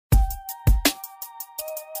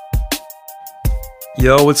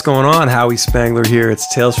Yo, what's going on? Howie Spangler here. It's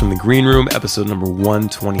Tales from the Green Room, episode number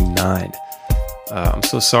 129. I'm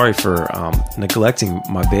so sorry for neglecting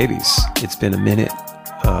my babies. It's been a minute.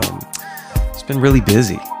 It's been really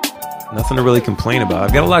busy. Nothing to really complain about.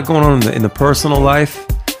 I've got a lot going on in the personal life.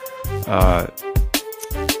 I'll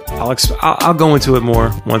go into it more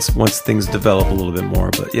once things develop a little bit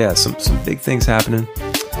more. But yeah, some big things happening.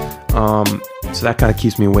 So that kind of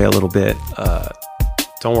keeps me away a little bit.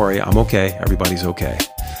 Don't worry, I'm okay. Everybody's okay.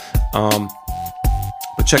 But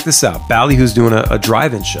check this out. Ballyhoo's doing a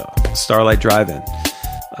drive-in show, Starlight Drive-In,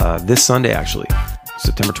 this Sunday, actually,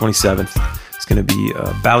 September 27th. It's going to be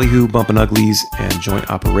Ballyhoo, Bumpin' Uglies, and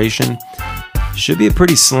Joint Operation. Should be a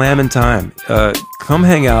pretty slamming time. Come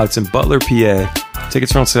hang out. It's in Butler, PA.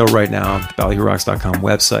 Tickets are on sale right now at the ballyhoorocks.com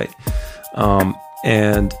website.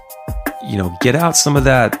 And, you know, get out some of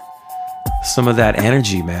that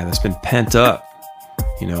energy, man, that's been pent up.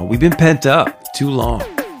 You know, we've been pent up too long.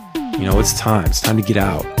 You know, it's time to get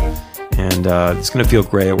out. And it's going to feel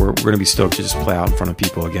great. We're going to be stoked to just play out in front of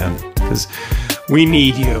people again. Because we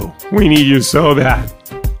need you. We need you so bad.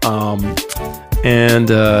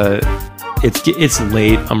 It's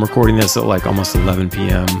late. I'm recording this at like almost 11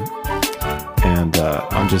 p.m. And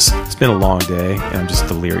it's been a long day. And I'm just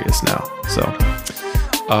delirious now. So,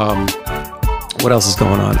 what else is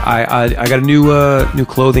going on? I got a new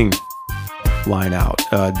clothing line out,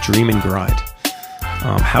 Dream and Grind.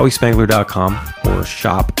 HowieSpangler.com or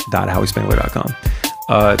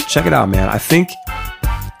shop.HowieSpangler.com. Check it out, man. I think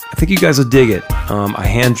you guys will dig it. I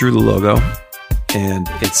hand drew the logo, and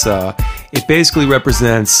it basically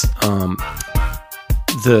represents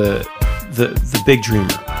the big dreamer,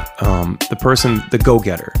 the person, the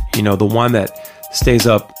go-getter. You know, the one that stays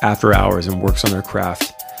up after hours and works on their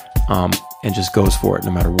craft, and just goes for it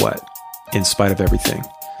no matter what, in spite of everything.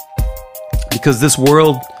 Because this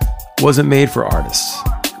world wasn't made for artists.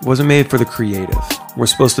 It wasn't made for the creative. We're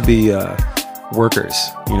supposed to be workers.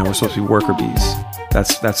 You know, we're supposed to be worker bees.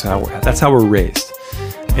 That's how we're raised.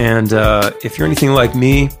 And if you're anything like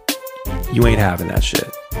me, you ain't having that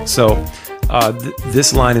shit. So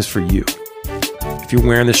this line is for you. If you're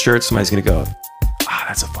wearing this shirt, somebody's gonna go,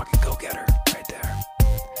 that's a fucking go-getter right there.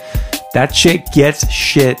 That chick gets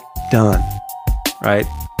shit done, right?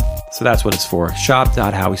 So that's what it's for.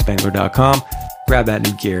 Shop.HowieSpangler.com. Grab that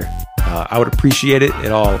new gear. I would appreciate it.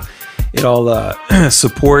 It all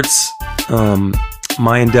supports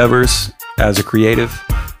my endeavors as a creative,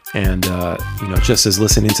 and you know, just as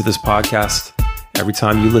listening to this podcast, every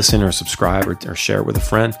time you listen or subscribe or share it with a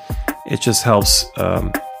friend, it just helps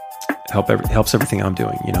helps everything I'm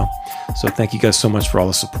doing. You know. So thank you guys so much for all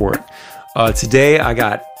the support. Today I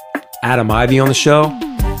got Adam Ivy on the show.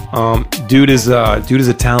 Dude is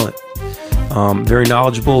a talent. Very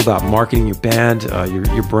knowledgeable about marketing your band,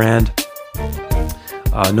 your brand.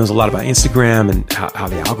 Knows a lot about Instagram and how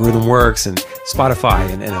the algorithm works and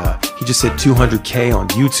Spotify. And he just hit 200K on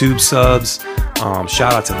YouTube subs.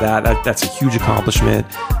 Shout out to that. That's a huge accomplishment.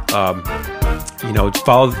 You know,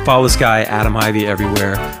 follow this guy, Adam Ivy,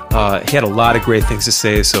 everywhere. He had a lot of great things to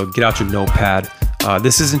say. So get out your notepad.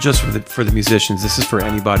 This isn't just for the musicians. This is for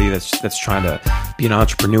anybody that's trying to be an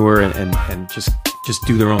entrepreneur and just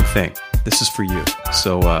do their own thing. This is for you.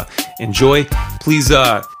 So enjoy. Please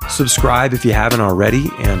subscribe if you haven't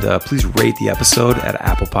already, and please rate the episode at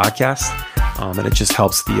Apple Podcasts. And it just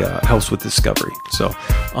helps with discovery. So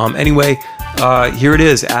anyway, here it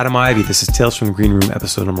is, Adam Ivy. This is Tales from the Green Room,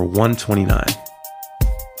 episode number 129.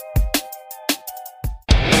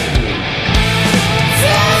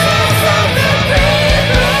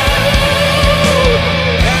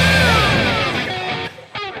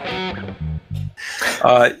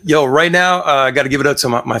 Yo, right now, I got to give it up to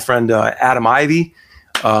my friend Adam Ivy.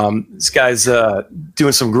 This guy's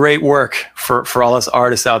doing some great work for all us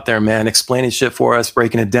artists out there, man. Explaining shit for us,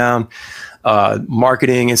 breaking it down.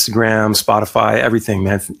 Marketing, Instagram, Spotify, everything,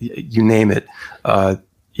 man. You name it.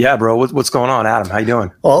 Yeah, bro. What's going on, Adam? How you doing?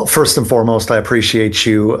 Well, first and foremost, I appreciate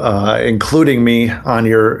you including me on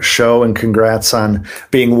your show, and congrats on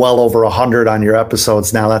being well over 100 on your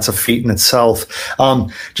episodes now. That's a feat in itself.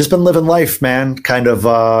 Just been living life, man. Kind of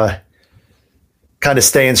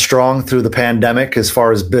staying strong through the pandemic as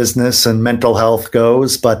far as business and mental health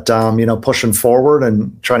goes, but you know, pushing forward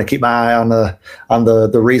and trying to keep my eye on the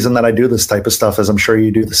reason that I do this type of stuff, as I'm sure you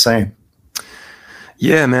do the same.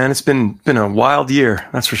 Yeah, man, it's been a wild year,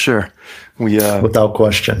 that's for sure. We without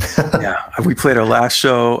question. Yeah, we played our last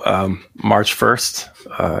show March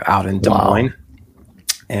 1st out in Des Moines. Wow.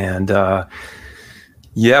 And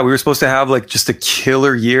yeah, we were supposed to have like just a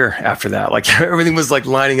killer year after that. Like everything was like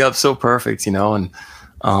lining up so perfect, you know, and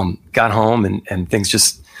got home and things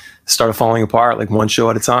just started falling apart, like one show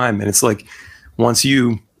at a time. And it's like, once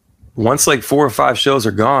like 4 or 5 shows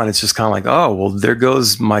are gone, it's just kind of like, oh, well, there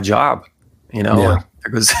goes my job, you know, Yeah.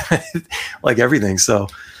 there goes like everything. So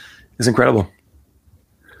it's incredible.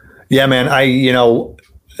 Yeah, man. I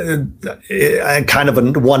kind of a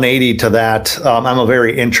 180 to that. I'm a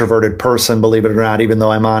very introverted person, believe it or not, even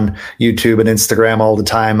though I'm on YouTube and Instagram all the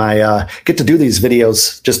time. I get to do these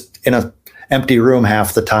videos just in an empty room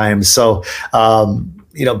half the time. So,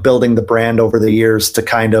 building the brand over the years to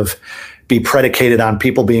kind of be predicated on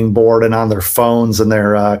people being bored and on their phones and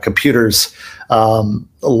their computers,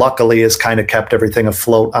 luckily has kind of kept everything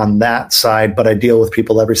afloat on that side. But I deal with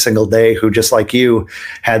people every single day who, just like you,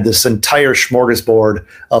 had this entire smorgasbord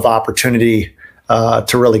of opportunity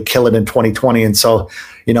to really kill it in 2020. And so,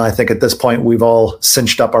 I think at this point we've all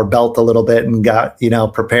cinched up our belt a little bit and got,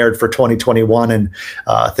 prepared for 2021 and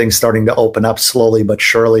things starting to open up slowly but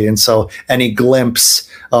surely. And so any glimpse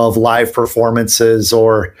of live performances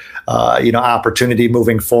or, opportunity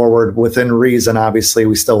moving forward within reason, obviously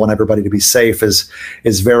we still want everybody to be safe, is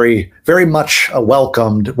very, very much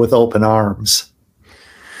welcomed with open arms.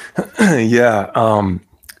 Yeah.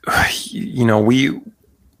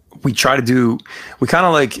 We try to do, we kind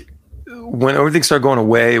of like, when everything started going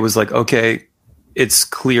away, it was like, okay, it's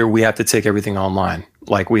clear we have to take everything online.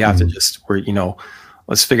 Like we have to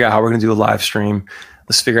let's figure out how we're going to do a live stream.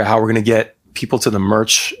 Let's figure out how we're going to get people to the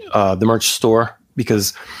merch store,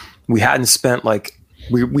 because we hadn't spent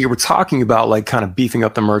we were talking about like kind of beefing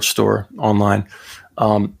up the merch store online.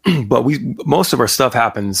 But most of our stuff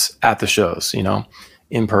happens at the shows,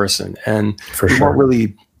 in person, and we weren't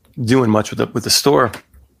really doing much with the store.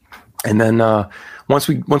 And then once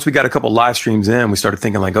we got a couple live streams in, we started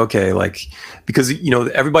thinking like, okay, like, because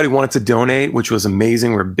everybody wanted to donate, which was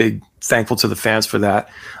amazing. We're big thankful to the fans for that.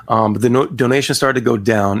 But the donation started to go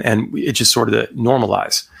down, and it just sort of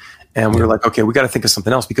normalized. And we were like, okay, we got to think of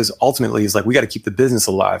something else, because ultimately it's like we got to keep the business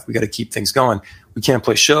alive. We got to keep things going. We can't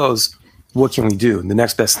play shows. What can we do? And the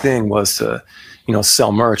next best thing was to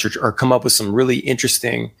sell merch or come up with some really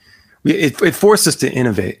interesting. It forced us to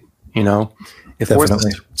innovate. It forced us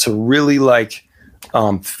to really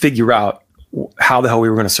figure out how the hell we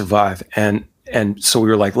were going to survive. And so we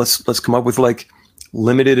were like, let's come up with like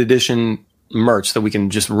limited edition merch that we can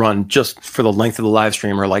just run just for the length of the live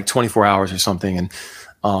stream, or like 24 hours or something. And,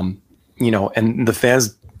 and the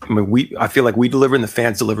fans, I feel like we delivered and the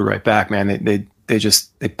fans delivered right back, man. They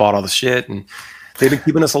bought all the shit, and they've been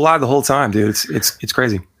keeping us alive the whole time, dude. It's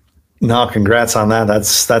crazy. No, congrats on that.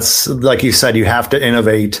 That's like you said, you have to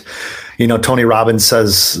innovate. Tony Robbins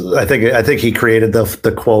says, I think he created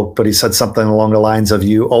the quote, but he said something along the lines of,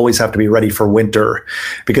 you always have to be ready for winter,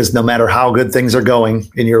 because no matter how good things are going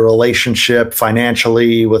in your relationship,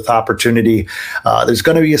 financially, with opportunity, there's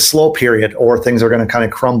going to be a slow period, or things are going to kind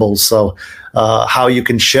of crumble. So how you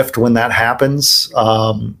can shift when that happens,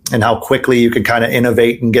 and how quickly you can kind of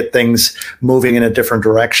innovate and get things moving in a different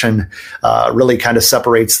direction, really kind of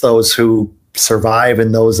separates those who survive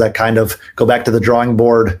and those that kind of go back to the drawing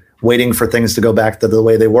board, waiting for things to go back to the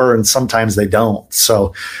way they were, and sometimes they don't.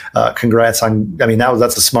 So congrats on,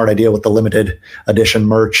 that's a smart idea with the limited edition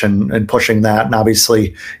merch and pushing that. And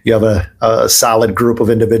obviously you have a solid group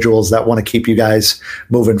of individuals that want to keep you guys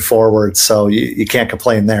moving forward. So you can't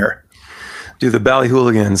complain there. Dude, the Bally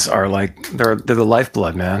Hooligans are like, they're the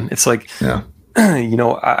lifeblood, man. It's like,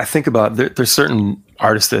 I think about, there's certain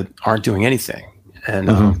artists that aren't doing anything.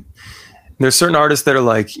 And there's certain artists that are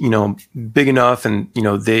like, big enough, and,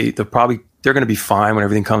 they're going to be fine when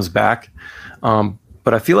everything comes back.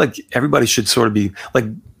 But I feel like everybody should sort of be like,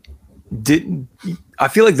 I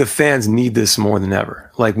feel like the fans need this more than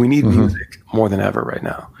ever. Like we need music more than ever right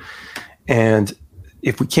now. And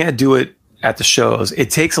if we can't do it at the shows, it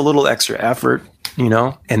takes a little extra effort,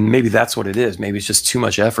 and maybe that's what it is. Maybe it's just too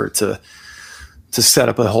much effort to set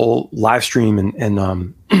up a whole live stream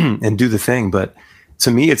and do the thing. But to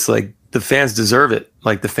me, it's like, the fans deserve it.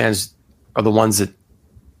 Like the fans are the ones that,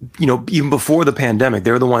 even before the pandemic,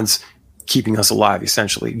 they're the ones keeping us alive,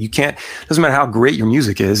 essentially. Doesn't matter how great your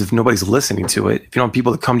music is, if nobody's listening to it, if you don't have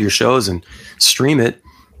people that come to your shows and stream it,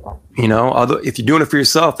 although if you're doing it for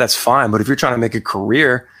yourself, that's fine. But if you're trying to make a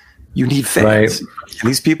career, you need fans. Right. And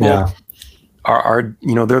these people are,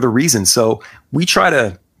 they're the reason. So we try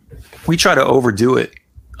to overdo it,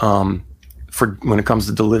 for when it comes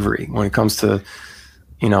to delivery, when it comes to,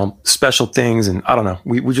 special things. And I don't know,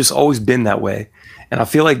 we just always been that way. And I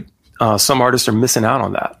feel like some artists are missing out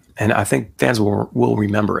on that. And I think fans will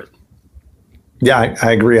remember it. Yeah,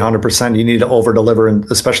 I agree 100%. You need to over deliver, and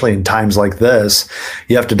especially in times like this,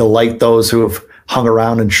 you have to delight those who have hung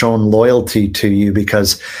around and shown loyalty to you,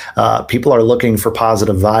 because people are looking for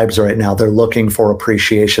positive vibes right now. They're looking for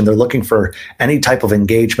appreciation. They're looking for any type of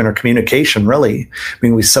engagement or communication, really. I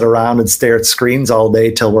mean, we sit around and stare at screens all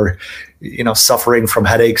day till we're, suffering from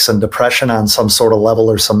headaches and depression on some sort of level,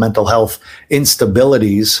 or some mental health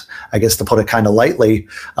instabilities, I guess, to put it kind of lightly,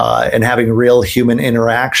 and having real human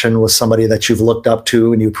interaction with somebody that you've looked up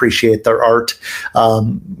to and you appreciate their art.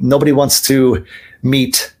 Nobody wants to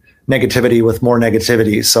meet negativity with more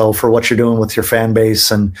negativity. So for what you're doing with your fan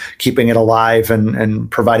base and keeping it alive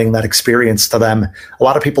and providing that experience to them, a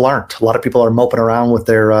lot of people aren't. A lot of people are moping around with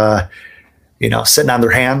their, sitting on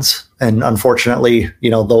their hands. And unfortunately,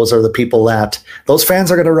 those are the people that those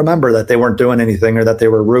fans are going to remember, that they weren't doing anything, or that they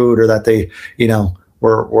were rude, or that they,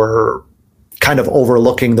 were kind of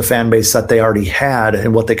overlooking the fan base that they already had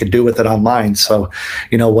and what they could do with it online. So,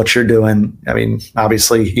 what you're doing, I mean,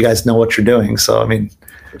 obviously you guys know what you're doing. So, I mean,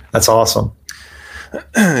 that's awesome.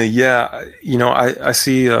 Yeah. I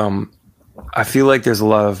see, I feel like there's a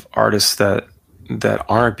lot of artists that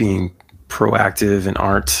aren't being proactive and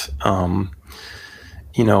aren't,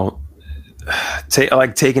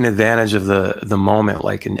 taking advantage of the moment,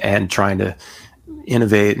 and trying to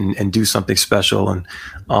innovate and do something special. And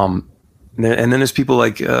then there's people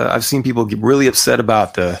like, I've seen people get really upset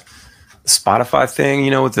about the Spotify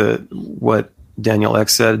thing, with what Daniel Ek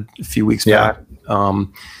said a few weeks back.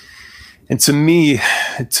 And to me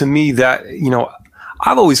that,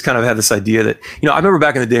 I've always kind of had this idea that, I remember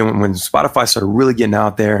back in the day when Spotify started really getting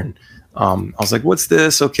out there, and I was like, what's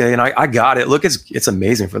this? Okay. And I got it. Look, it's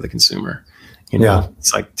amazing for the consumer.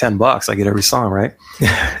 It's like $10. I get every song, right?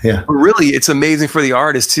 Yeah. But really, it's amazing for the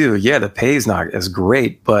artist too. Yeah. The pay is not as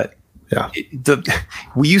great, but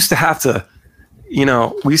we used to have to,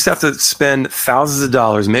 spend thousands of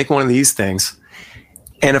dollars, make one of these things.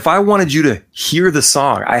 And if I wanted you to hear the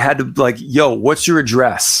song, I had to yo, what's your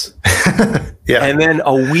address? Yeah. And then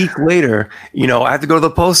a week later, I have to go to the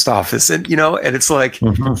post office, and, and it's like,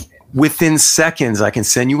 within seconds, I can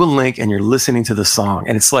send you a link and you're listening to the song.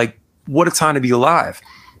 And it's like, what a time to be alive.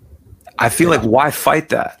 I feel like, why fight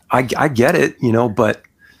that? I get it, but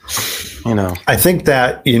I think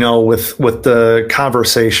that, with the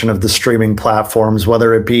conversation of the streaming platforms,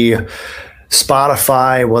 whether it be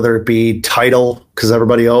Spotify, whether it be Tidal, because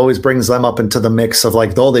everybody always brings them up into the mix of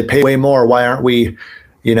like, oh, they pay way more. Why aren't we,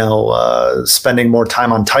 spending more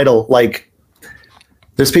time on Tidal? Like,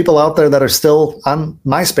 there's people out there that are still on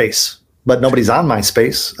MySpace, but nobody's on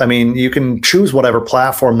MySpace. I mean, you can choose whatever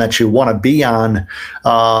platform that you want to be on,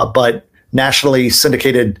 but nationally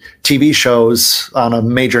syndicated TV shows on a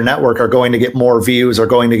major network are going to get more views, are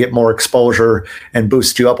going to get more exposure, and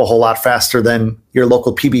boost you up a whole lot faster than your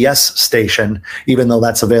local PBS station, even though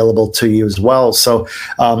that's available to you as well. So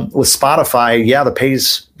with Spotify, the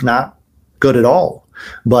pay's not good at all.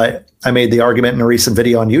 But I made the argument in a recent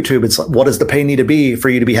video on YouTube. It's like, what does the pay need to be for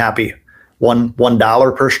you to be happy?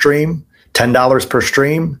 $1 per stream, $10 per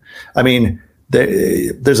stream. I mean,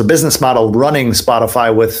 there's a business model running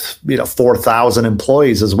Spotify with 4,000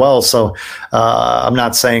 employees as well. So I'm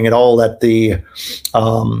not saying at all that the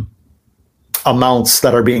amounts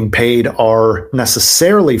that are being paid are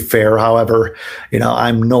necessarily fair. However,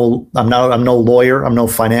 I'm no lawyer. I'm no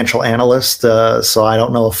financial analyst. So I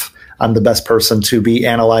don't know if I'm the best person to be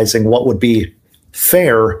analyzing what would be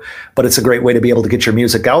fair, but it's a great way to be able to get your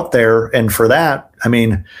music out there. And for that, I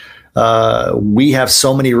mean, we have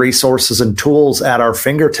so many resources and tools at our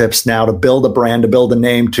fingertips now to build a brand, to build a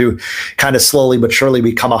name, to kind of slowly but surely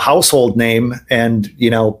become a household name. And,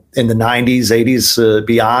 in the 90s, 80s,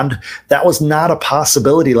 beyond, that was not a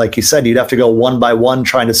possibility. Like you said, you'd have to go one by one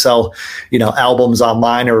trying to sell, albums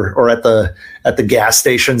online or at the gas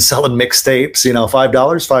station selling mixtapes,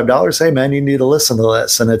 $5. Hey man, you need to listen to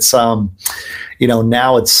this. And it's,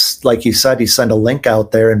 now it's like you said, you send a link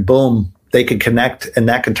out there and boom, they can connect, and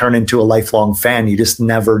that can turn into a lifelong fan. You just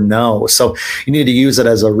never know. So you need to use it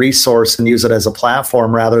as a resource and use it as a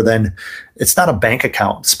platform rather than, it's not a bank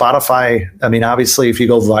account. Spotify, I mean, obviously if you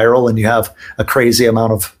go viral and you have a crazy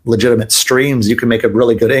amount of legitimate streams, you can make a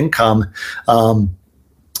really good income.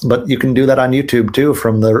 But you can do that on YouTube too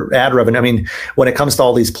from the ad revenue. I mean, when it comes to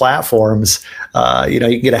all these platforms, you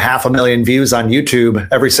can get 500,000 views on YouTube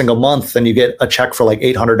every single month, and you get a check for like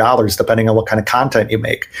 $800, depending on what kind of content you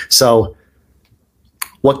make. So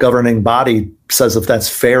what governing body says if that's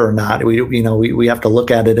fair or not? We have to look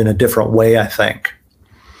at it in a different way, I think.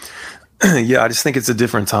 Yeah, I just think it's a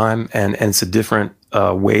different time, and it's a different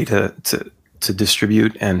way to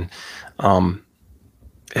distribute. And I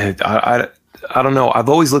don't know. I've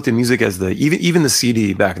always looked at music as even the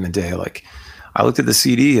CD back in the day. Like, I looked at the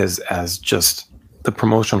CD as just the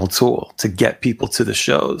promotional tool to get people to the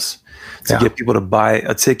shows, to get people to buy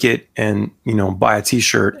a ticket and, buy a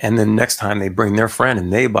t-shirt. And then next time they bring their friend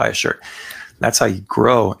and they buy a shirt. That's how you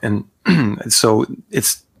grow. And so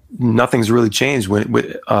nothing's really changed with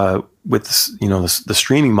this, the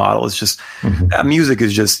streaming model. It's just that music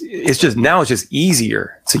is just now it's just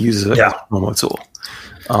easier to use as a promo tool.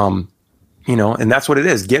 And that's what it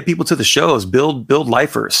is. Get people to the shows, build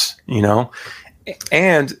lifers,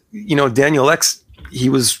 and, Daniel X, he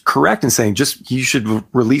was correct in saying you should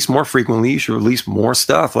release more frequently. You should release more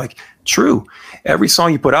stuff. Like, true. Every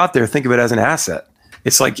song you put out there, think of it as an asset.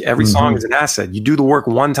 It's like every song is an asset. You do the work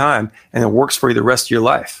one time and it works for you the rest of your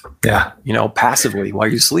life. Yeah. Passively while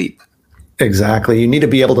you sleep. Exactly. You need to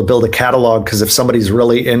be able to build a catalog, because if somebody's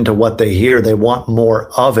really into what they hear, they want more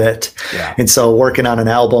of it. Yeah. And so working on an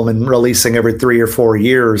album and releasing every 3 or 4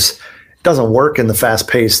 years doesn't work in the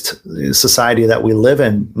fast-paced society that we live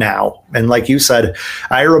in now. And like you said,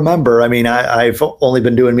 I remember, I've only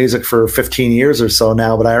been doing music for 15 years or so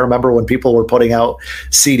now, but I remember when people were putting out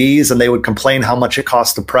CDs and they would complain how much it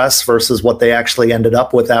cost to press versus what they actually ended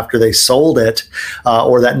up with after they sold it,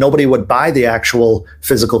 or that nobody would buy the actual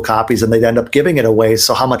physical copies and they'd end up giving it away.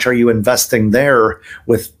 So how much are you investing there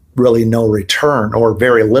with really no return or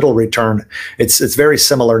very little return? It's very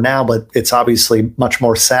similar now, but it's obviously much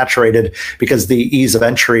more saturated because the ease of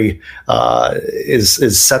entry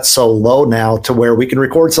is set so low now to where we can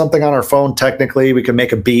record something on our phone. Technically, we can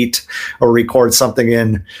make a beat or record something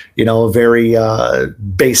in a very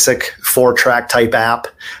basic 4-track type app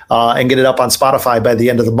and get it up on Spotify by the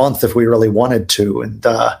end of the month if we really wanted to. And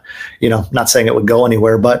not saying it would go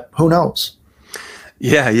anywhere, but who knows?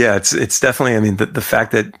 Yeah. It's definitely, the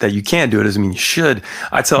fact that you can't do it doesn't mean you should.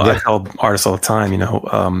 I tell artists all the time,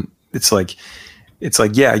 it's like,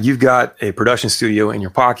 you've got a production studio in your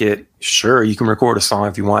pocket. Sure, you can record a song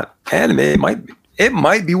if you want. And it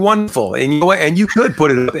might be wonderful. And you could put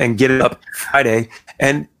it up and get it up Friday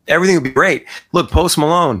and everything would be great. Look, Post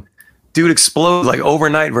Malone, dude exploded like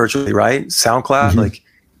overnight virtually, right? SoundCloud, like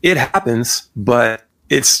it happens, but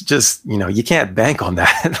it's just, you can't bank on that.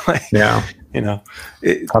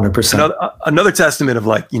 100%. Another testament of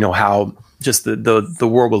how just the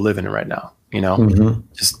world we're living in right now,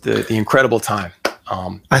 just the incredible time.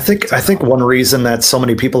 I think one reason that so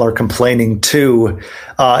many people are complaining too,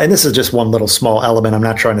 and this is just one little small element, I'm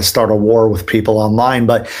not trying to start a war with people online,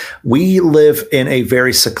 but we live in a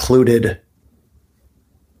very secluded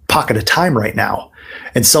pocket of time right now.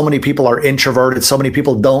 And so many people are introverted. So many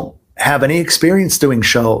people don't have any experience doing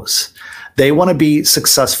shows. They want to be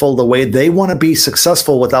successful the way they want to be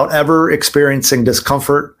successful without ever experiencing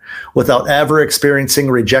discomfort, without ever experiencing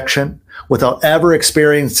rejection, without ever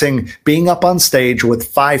experiencing being up on stage with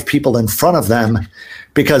 5 people in front of them,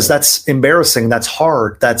 because that's embarrassing. That's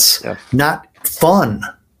hard. That's not fun.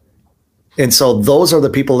 And so those are the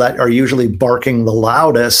people that are usually barking the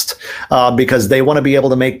loudest because they want to be able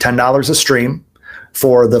to make $10 a stream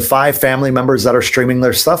for the 5 family members that are streaming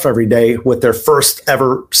their stuff every day with their first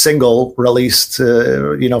ever single released,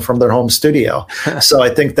 from their home studio. So I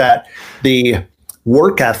think that the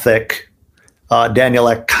work ethic, Daniel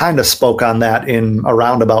Ek kind of spoke on that in a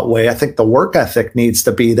roundabout way. I think the work ethic needs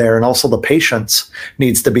to be there, and also the patience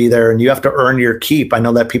needs to be there, and you have to earn your keep. I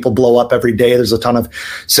know that people blow up every day. There's a ton of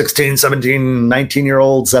 16, 17,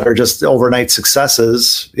 19-year-olds that are just overnight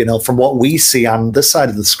successes, from what we see on this side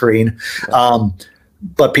of the screen.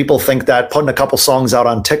 But people think that putting a couple songs out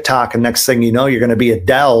on TikTok and next thing you know, you're going to be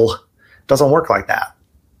Adele. Doesn't work like that.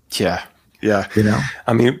 Yeah.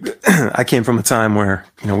 I came from a time where,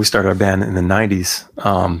 we started our band in the 90s.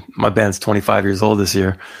 My band's 25 years old this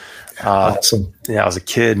year. Awesome. Yeah, I was a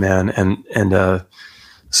kid, man. And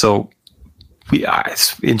so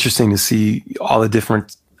it's interesting to see all the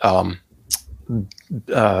different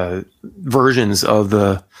versions of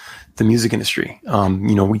the music industry.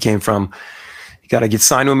 We came from, got to get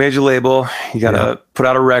signed to a major label. You got to put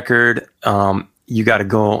out a record. You got to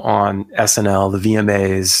go on SNL, the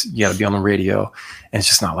VMAs. You got to be on the radio. And it's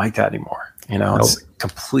just not like that anymore. It's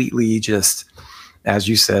completely just, as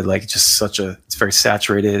you said, like just it's very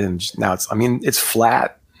saturated. And now it's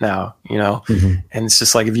flat now, and it's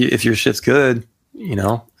just like, if your shit's good,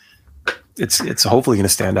 it's hopefully going to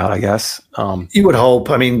stand out, I guess. You would hope.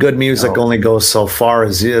 Good music only goes so far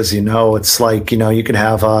as it's like, you can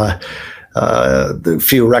have the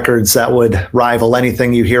few records that would rival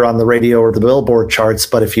anything you hear on the radio or the Billboard charts.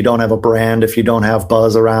 But if you don't have a brand, if you don't have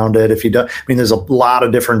buzz around it, there's a lot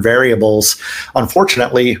of different variables.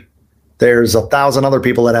 Unfortunately, there's 1,000 other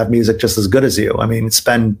people that have music just as good as you. I mean,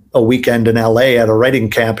 spend a weekend in LA at a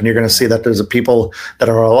writing camp and you're going to see that there's people that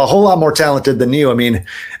are a whole lot more talented than you. I mean,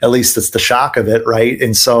 at least it's the shock of it, right?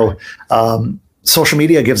 And so social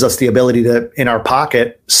media gives us the ability to, in our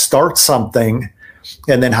pocket, start something,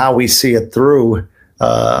 and then how we see it through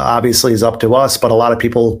obviously is up to us. But a lot of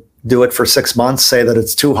people do it for 6 months, say that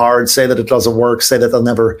it's too hard, say that it doesn't work, say that they'll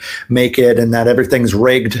never make it and that everything's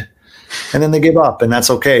rigged. And then they give up, and that's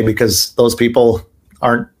okay, because those people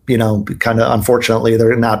aren't, kind of, unfortunately,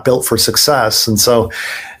 they're not built for success. And so,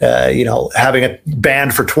 having a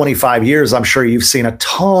band for 25 years, I'm sure you've seen a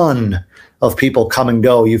ton of people come and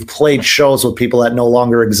go. You've played shows with people that no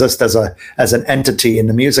longer exist as an entity in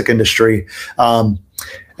the music industry.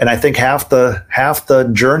 And I think half the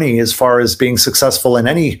journey as far as being successful in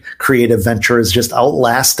any creative venture is just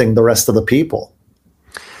outlasting the rest of the people.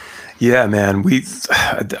 Yeah, man.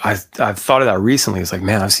 I've thought of that recently. It's like,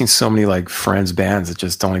 man, I've seen so many like friends bands that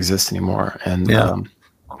just don't exist anymore. And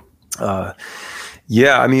I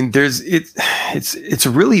mean, it's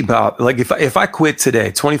really about, like, if I quit today,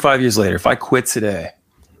 25 years later, if I quit today,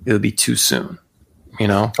 it'll be too soon.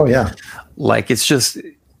 Oh yeah. Like, it's just,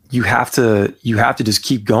 you have to just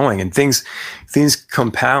keep going, and things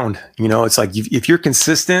compound. It's like, if you're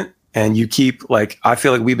consistent and you keep, like, I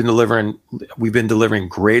feel like we've been delivering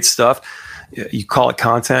great stuff. You call it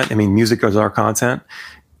content. I mean, music is our content.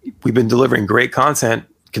 We've been delivering great content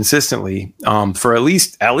consistently for at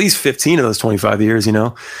least 15 of those 25 years,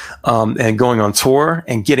 and going on tour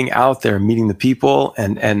and getting out there, meeting the people,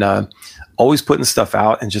 and always putting stuff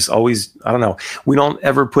out, and just always, I don't know, we don't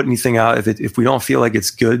ever put anything out if we don't feel like it's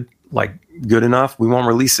good enough, we won't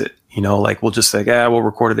release it. Like, we'll just say, we'll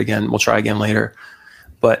record it again, we'll try again later.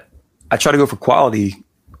 But I try to go for quality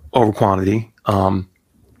over quantity.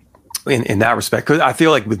 In that respect, because I feel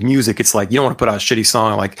like with music, it's like, you don't want to put out a shitty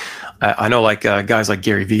song. Like, I know, like, guys like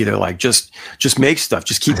Gary Vee, they're like, just make stuff,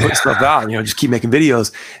 just keep putting stuff out, just keep making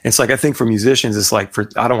videos. And it's like, I think for musicians, it's like,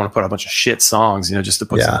 I don't want to put out a bunch of shit songs, just to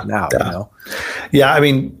put something out. Yeah, I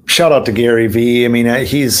mean, shout out to Gary Vee. I mean,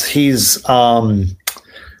 he's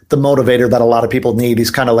the motivator that a lot of people need.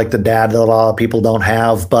 He's kind of like the dad that a lot of people don't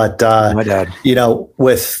have. But my dad,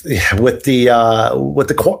 with the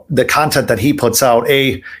content that he puts out,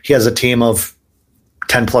 A, he has a team of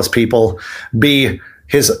 10 plus people. B,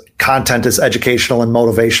 his content is educational and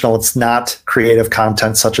motivational. It's not creative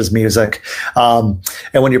content such as music. And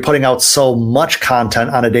when you're putting out so much content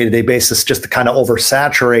on a day-to-day basis, just to kind of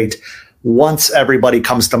oversaturate, once everybody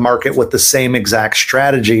comes to market with the same exact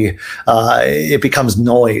strategy, it becomes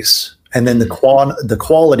noise. And then the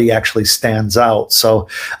quality actually stands out. So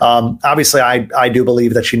obviously, I do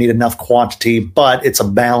believe that you need enough quantity, but it's a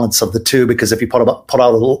balance of the two, because if you put out a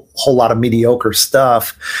whole lot of mediocre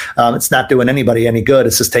stuff, it's not doing anybody any good.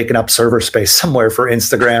 It's just taking up server space somewhere for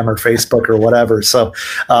Instagram or Facebook or whatever. So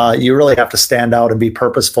you really have to stand out and be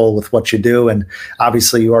purposeful with what you do. And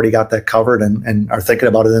obviously, you already got that covered and are thinking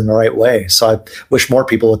about it in the right way. So I wish more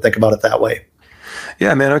people would think about it that way.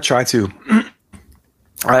 Yeah, man, I try to.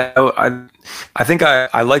 I think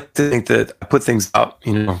I like to think that I put things out,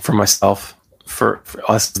 for myself, for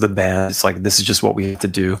us as the band. It's like, this is just what we have to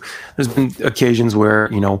do. There's been occasions where,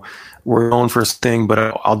 we're going for a thing,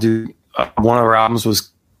 but I'll do, one of our albums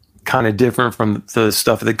was kind of different from the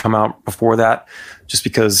stuff that had come out before that, just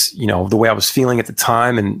because, the way I was feeling at the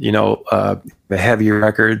time, and, the heavier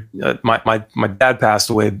record, my dad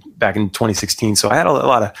passed away back in 2016. So I had a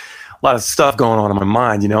lot of stuff going on in my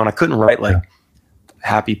mind, and I couldn't write like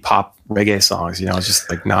happy pop reggae songs, it's just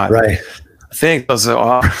like not right. I think so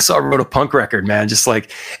I wrote a punk record, man, just like,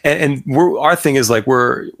 and our thing is like,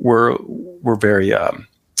 we're very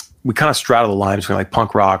we kind of straddle the line between like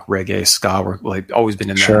punk rock, reggae, ska. We're like always been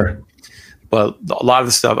in that. Sure. But a lot of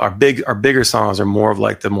the stuff, our bigger songs are more of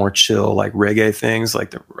like the more chill, like reggae things, like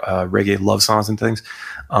the reggae love songs and things.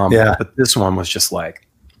 But this one was just like,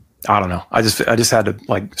 I don't know. I just had to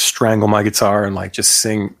like strangle my guitar and like just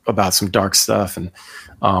sing about some dark stuff. And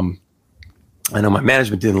I know my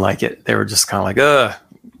management didn't like it. They were just kind of like,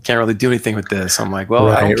 can't really do anything with this. I'm like, well,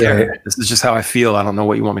 I don't care. Right. This is just how I feel. I don't know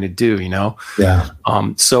what you want me to do, Yeah.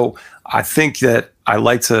 So I think that I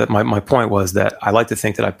like to, my point was that I like to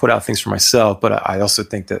think that I put out things for myself, but I also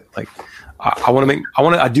think that like,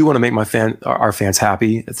 I do want to make our fans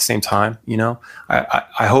happy at the same time.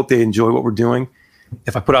 I hope they enjoy what we're doing.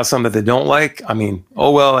 If I put out something that they don't like, I mean,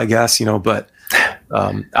 oh well, I guess, but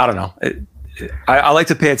I don't know. I like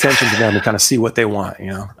to pay attention to them and kind of see what they want, you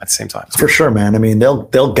know, at the same time. For sure, man. I mean,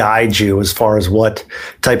 they'll guide you as far as what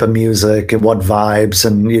type of music and what vibes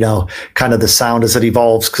and, you know, kind of the sound as it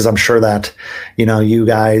evolves. Cause I'm sure that, you know, you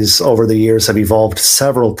guys over the years have evolved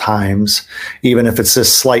several times, even if it's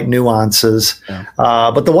just slight nuances. Yeah.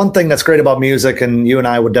 But the one thing that's great about music, and you and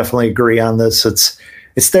I would definitely agree on this,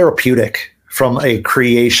 it's therapeutic from a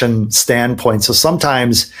creation standpoint. So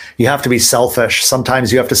sometimes you have to be selfish.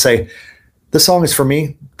 Sometimes you have to say, this song is for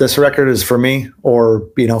me. This record is for me, or,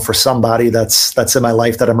 you know, for somebody that's in my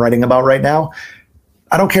life that I'm writing about right now.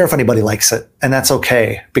 I don't care if anybody likes it, and that's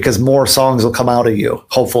okay, because more songs will come out of you,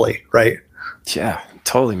 hopefully. Right. Yeah,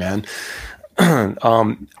 totally, man.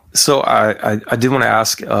 So I did want to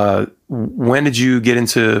ask, when did you get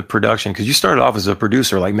into production? Because you started off as a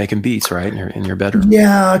producer, like making beats, right, in your bedroom.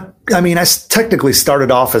 Yeah, I mean, I technically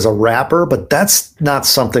started off as a rapper, but that's not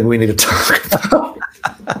something we need to talk about.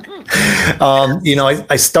 You know,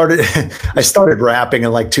 I started rapping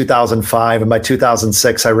in like 2005, and by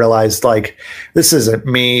 2006, I realized like this isn't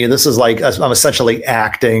me. This is like I'm essentially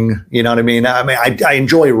acting. You know what I mean? I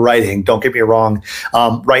enjoy writing. Don't get me wrong.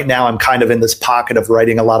 Right now, I'm kind of in this pocket of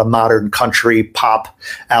writing a lot of modern country pop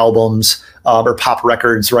albums. Or pop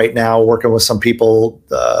records right now, working with some people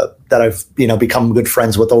that I've, you know, become good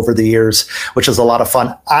friends with over the years, which is a lot of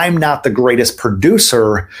fun. I'm not the greatest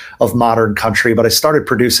producer of modern country, but I started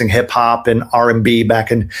producing hip hop and R&B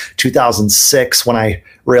back in 2006 when I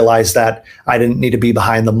realized that I didn't need to be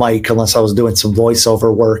behind the mic unless I was doing some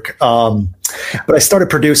voiceover work. But I started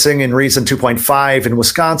producing in Reason 2.5 in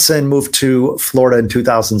Wisconsin, moved to Florida in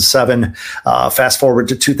 2007. Fast forward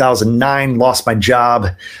to 2009, lost my job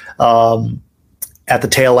at the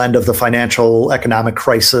tail end of the financial economic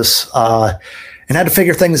crisis, and had to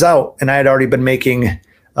figure things out. And I had already been making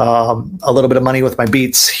a little bit of money with my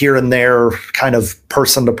beats here and there, kind of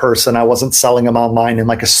person to person. I wasn't selling them online in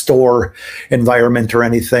like a store environment or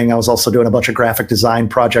anything. I was also doing a bunch of graphic design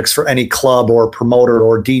projects for any club or promoter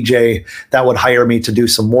or DJ that would hire me to do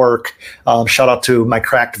some work. Shout out to my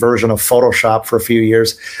cracked version of Photoshop for a few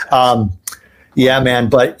years. Yeah, man.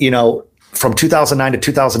 But, you know, from 2009 to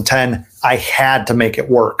 2010, I had to make it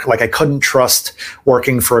work. Like I couldn't trust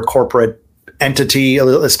working for a corporate entity,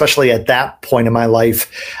 especially at that point in my life.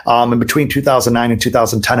 And between 2009 and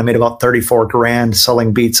 2010, I made about 34 grand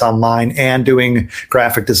selling beats online and doing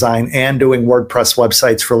graphic design and doing WordPress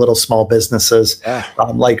websites for little small businesses,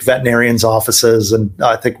 like veterinarians' offices. And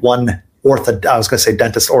I think one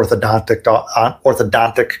dentist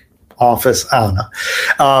orthodontic office. I don't know.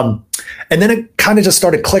 And then it kind of just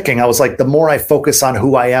started clicking. I was like, the more I focus on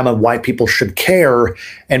who I am and why people should care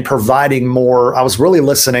and providing more, I was really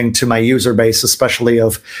listening to my user base, especially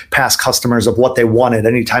of past customers, of what they wanted.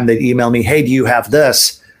 Anytime they'd email me, hey, do you have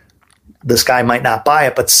this? This guy might not buy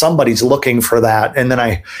it, but somebody's looking for that. And then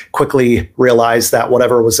I quickly realized that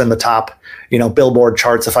whatever was in the top, you know, Billboard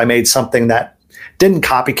charts, if I made something that didn't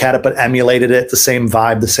copycat it, but emulated it, the same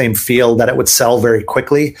vibe, the same feel, that it would sell very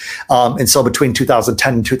quickly. And so between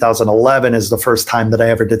 2010 and 2011 is the first time that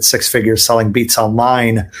I ever did six figures selling beats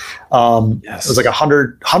online. It was like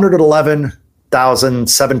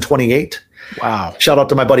 111,728. Wow. Shout out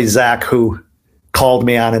to my buddy Zach, who called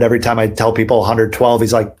me on it every time I tell people 112.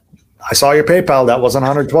 He's like, I saw your PayPal. That wasn't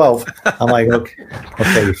 112. I'm like, okay,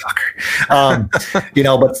 you fucker. You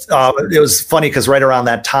know, but it was funny because right around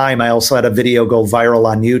that time, I also had a video go viral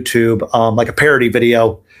on YouTube, like a parody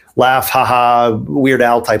video, laugh, haha, Weird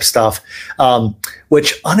Al type stuff,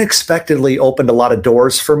 which unexpectedly opened a lot of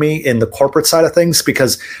doors for me in the corporate side of things,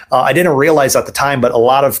 because I didn't realize at the time, but a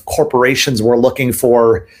lot of corporations were looking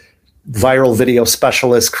for viral video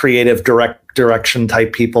specialists, creative direction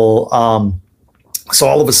type people. So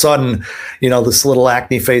all of a sudden, you know, this little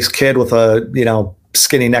acne faced kid with a, you know,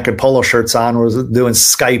 skinny naked polo shirts on was doing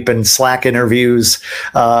Skype and Slack interviews,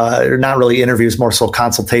 or not really interviews, more so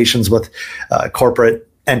consultations with corporate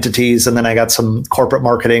entities. And then I got some corporate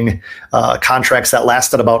marketing contracts that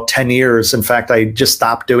lasted about 10 years. In fact, I just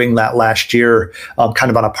stopped doing that last year, kind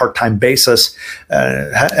of on a part-time basis.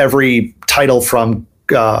 Every title from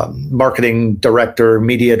marketing director,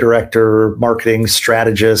 media director, marketing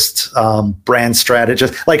strategist, brand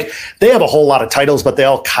strategist. Like they have a whole lot of titles, but they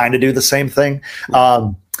all kind of do the same thing.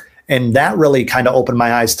 And that really kind of opened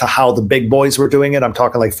my eyes to how the big boys were doing it. I'm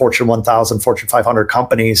talking like Fortune 1000, Fortune 500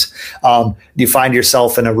 companies. You find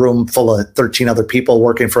yourself in a room full of 13 other people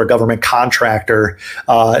working for a government contractor,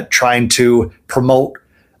 trying to promote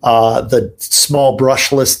the small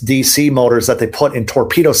brushless DC motors that they put in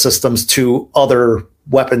torpedo systems to other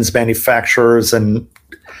weapons manufacturers and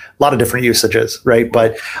a lot of different usages, right?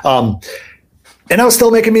 But And I was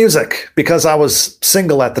still making music because I was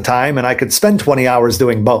single at the time and I could spend 20 hours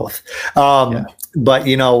doing both. But,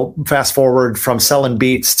 fast forward from selling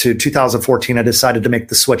beats to 2014, I decided to make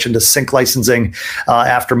the switch into sync licensing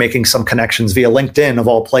after making some connections via LinkedIn, of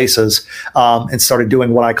all places, and started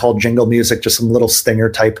doing what I call jingle music, just some little stinger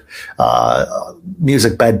type,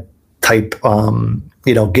 music bed type,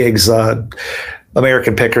 gigs,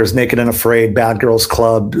 American Pickers, Naked and Afraid, Bad Girls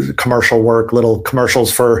Club, commercial work, little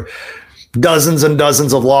commercials for dozens and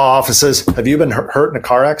dozens of law offices. Have you been hurt in a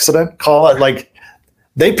car accident? Call it. Like,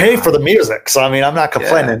 they pay for the music. So, I mean, I'm not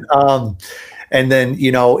complaining. Yeah. And then,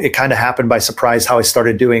 it kind of happened by surprise how I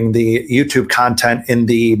started doing the YouTube content in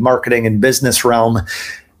the marketing and business realm,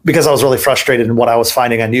 because I was really frustrated in what I was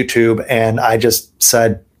finding on YouTube. And I just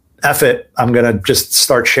said, F it, I'm going to just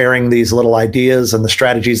start sharing these little ideas and the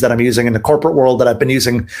strategies that I'm using in the corporate world that I've been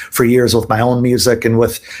using for years with my own music and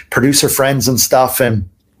with producer friends and stuff. And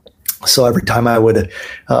so every time I would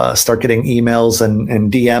start getting emails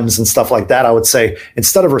and DMs and stuff like that, I would say,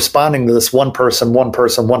 instead of responding to this one person, I'm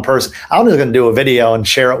just going to do a video and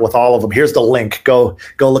share it with all of them. Here's the link. Go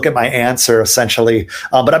look at my answer, essentially.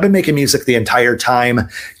 But I've been making music the entire time.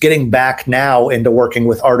 Getting back now into working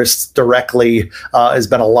with artists directly has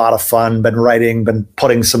been a lot of fun. Been writing, been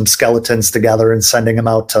putting some skeletons together and sending them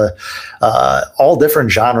out to all different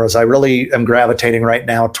genres. I really am gravitating right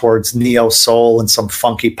now towards neo soul and some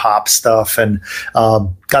funky pop stuff, and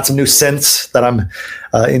got some new synths that I'm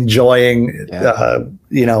enjoying,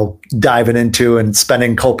 diving into and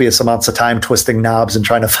spending copious amounts of time twisting knobs and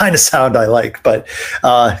trying to find a sound I like. But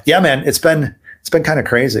man, it's been kind of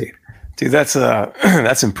crazy. Dude, that's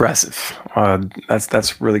impressive.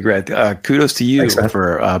 That's really great. Kudos to you. Thanks,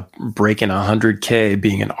 for breaking 100K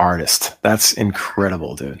being an artist. That's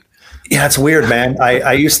incredible, dude. Yeah, it's weird, man.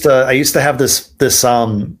 I used to have this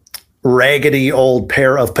raggedy old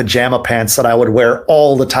pair of pajama pants that I would wear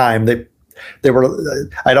all the time. They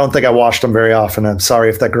were, I don't think I washed them very often. I'm sorry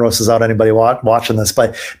if that grosses out anybody watching this,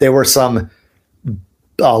 but they were some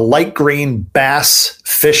light green bass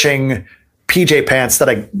fishing PJ pants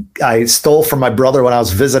that I stole from my brother when I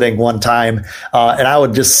was visiting one time. And I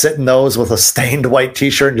would just sit in those with a stained white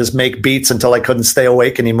t-shirt and just make beats until I couldn't stay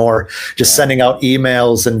awake anymore. Just sending out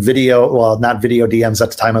emails and not video DMs at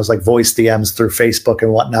the time. I was like voice DMs through Facebook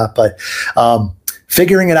and whatnot, but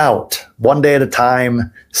figuring it out one day at a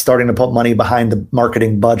time, starting to put money behind the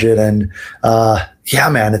marketing budget. And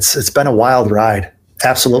man, it's been a wild ride.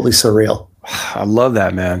 Absolutely surreal. I love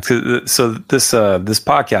that, man. So this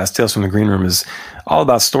podcast, Tales from the Green Room, is all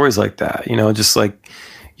about stories like that. Just like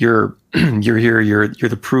you're here, you're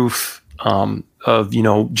the proof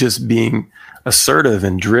of just being assertive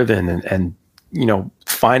and driven and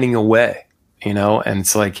finding a way. And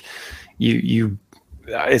it's like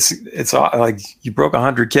it's like you broke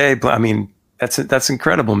 100K, but I mean that's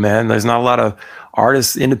incredible, man. There's not a lot of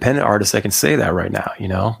independent artists that can say that right now.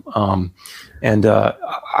 And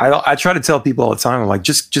I try to tell people all the time, I'm like,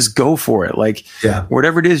 just go for it. Like,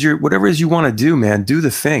 whatever it is you want to do, man, do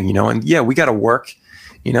the thing, and we got to work,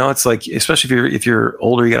 it's like, especially if you're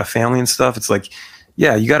older, you got a family and stuff. It's like,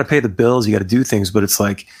 you got to pay the bills, you got to do things, but it's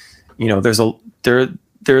like,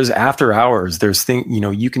 there's after hours, there's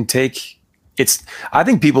you can take, I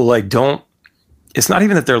think people it's not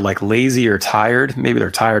even that they're like lazy or tired. Maybe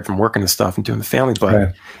they're tired from working and stuff and doing the family, but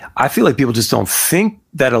right. I feel like people just don't think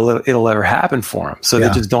that it'll ever happen for them. So they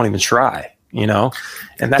just don't even try, and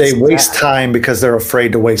they waste time because they're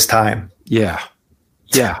afraid to waste time. Yeah.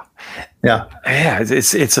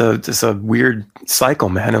 It's a weird cycle,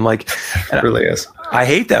 man. And like, it really is. I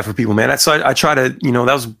hate that for people, man. So I try to,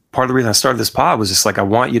 that was part of the reason I started this pod, was just like, I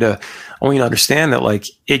want you to understand that like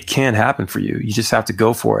it can happen for you. You just have to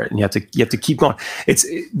go for it, and you have to keep going. It's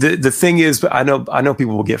the thing is, but I know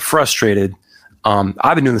people will get frustrated.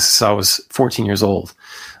 I've been doing this since I was 14 years old.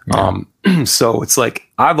 Yeah. So it's like,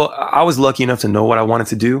 I was lucky enough to know what I wanted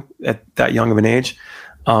to do at that young of an age.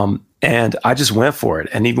 And I just went for it.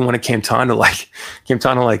 And even when it came time to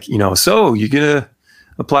so you're going to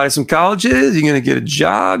apply to some colleges, you're going to get a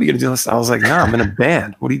job, you're going to do this. I was like, no, I'm in a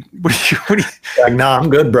band. What do you like, nah, I'm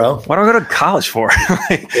good, bro. What do I go to college for?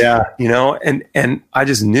 And I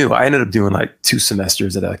just knew. I ended up doing like 2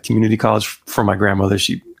 semesters at a community college for my grandmother.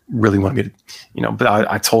 She really wanted me to, but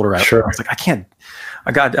I told her, I was like, I can't,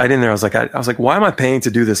 I got in there. I was like, why am I paying to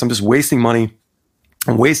do this? I'm just wasting money.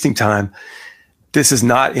 I'm wasting time. This is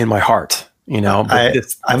not in my heart, But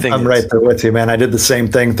I'm right there with you, man. I did the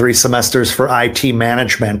same thing, 3 semesters for IT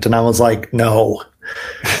management. And I was like, no.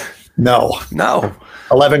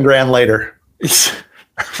 11 grand later.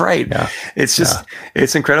 Right. Yeah. It's just,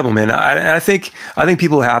 it's incredible, man. I think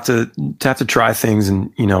people have to try things.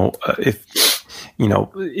 And,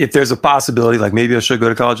 if there's a possibility, like maybe I should go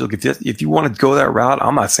to college, look, if you want to go that route,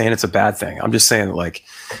 I'm not saying it's a bad thing. I'm just saying like,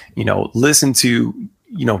 listen to,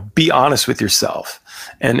 be honest with yourself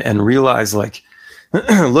and realize like,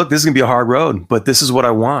 look, this is gonna be a hard road, but this is what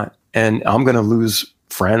I want. And I'm going to lose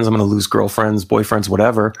friends. I'm going to lose girlfriends, boyfriends,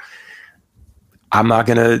 whatever. I'm not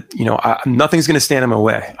going to, nothing's going to stand in my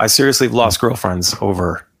way. I seriously have lost girlfriends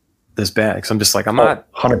over this band because I'm just like, I'm not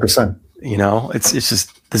 100%. It's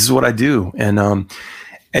just, this is what I do.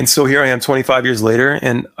 And so here I am 25 years later,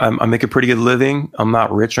 and I make a pretty good living. I'm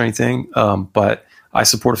not rich or anything, but I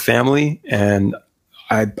support a family, and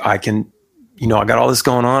I can, I got all this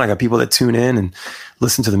going on. I got people that tune in and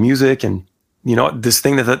listen to the music, and this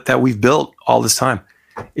thing that we've built all this time.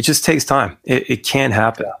 It just takes time. It can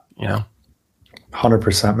happen,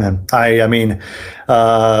 100%, man. I mean,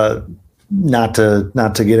 not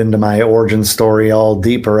to get into my origin story all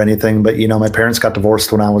deep or anything, but my parents got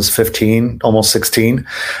divorced when I was 15, almost 16.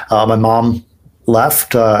 My mom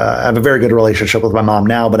left. I have a very good relationship with my mom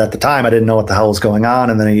now, but at the time I didn't know what the hell was going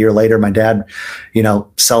on. And then a year later, my dad,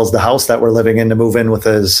 sells the house that we're living in to move in with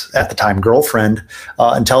his, at the time, girlfriend,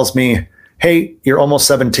 and tells me, hey, you're almost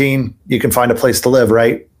 17. You can find a place to live,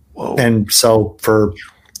 right? Whoa. And so for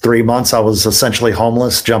 3 months, I was essentially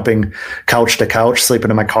homeless, jumping couch to couch, sleeping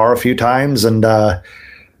in my car a few times, and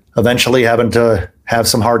eventually having to have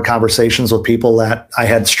some hard conversations with people that I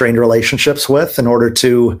had strained relationships with in order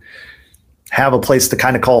to have a place to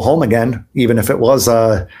kind of call home again, even if it was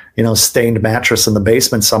a stained mattress in the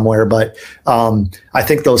basement somewhere. But I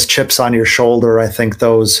think those chips on your shoulder, I think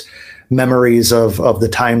those memories of the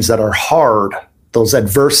times that are hard, those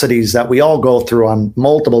adversities that we all go through on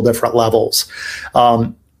multiple different levels,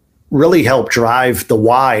 really help drive the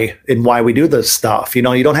why and why we do this stuff. You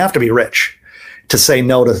don't have to be rich to say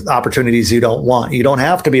no to opportunities you don't want. You don't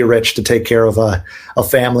have to be rich to take care of a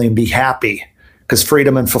family and be happy, because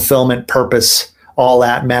freedom and fulfillment, purpose, all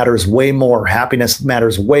that matters way more. Happiness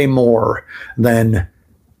matters way more than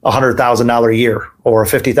 $100,000 a year or a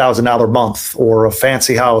 $50,000 month or a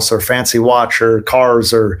fancy house or fancy watch or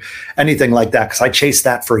cars or anything like that. Because I chased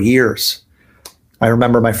that for years. I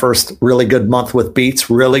remember my first really good month with Beats,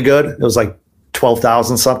 really good. It was like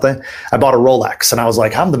 12,000 something. I bought a Rolex and I was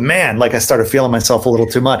like, I'm the man. Like I started feeling myself a little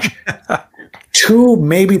too much. 2,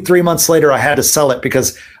 maybe 3 months later, I had to sell it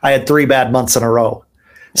because I had 3 bad months in a row.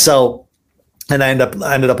 So, and I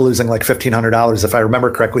ended up losing like $1,500 if I remember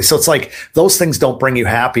correctly. So it's like those things don't bring you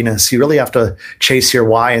happiness. You really have to chase your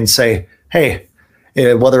why and say, hey,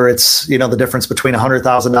 whether it's the difference between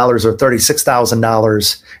 $100,000 or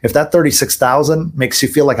 $36,000, if that $36,000 makes you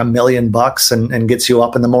feel like $1 million and gets you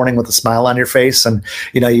up in the morning with a smile on your face, and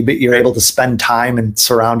you're able to spend time and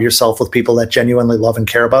surround yourself with people that genuinely love and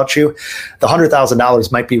care about you, the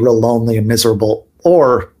 $100,000 might be real lonely and miserable,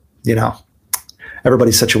 or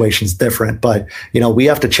everybody's situation is different, but we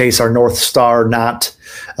have to chase our North Star, not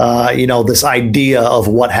this idea of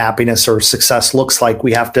what happiness or success looks like.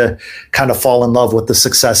 We have to kind of fall in love with the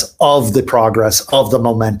success of the progress, of the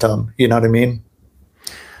momentum. You know what I mean?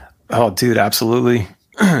 Oh, dude, absolutely.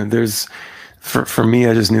 There's for me,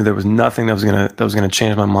 I just knew there was nothing that was gonna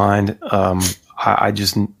change my mind. I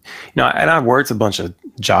just, and I've worked a bunch of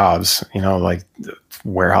jobs, like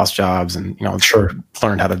warehouse jobs, and sure,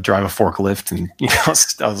 learned how to drive a forklift, and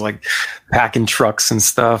I was like packing trucks and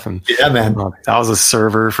stuff, and yeah, man, I was a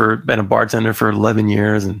server been a bartender for 11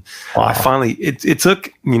 years, and wow. I finally it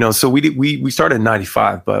took so we started in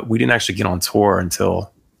 95, but we didn't actually get on tour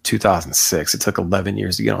until 2006. It took 11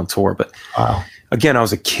 years to get on tour, but wow. Again, I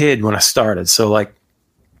was a kid when I started, so like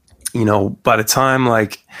by the time I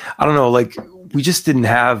don't know, we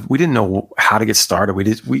didn't know how to get started.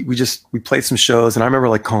 We played some shows, and I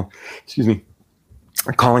remember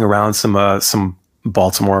calling around some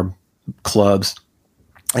Baltimore clubs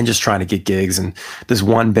and just trying to get gigs. And this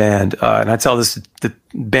one band, and I tell this, the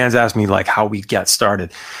bands ask me how we got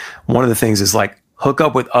started. One of the things is hook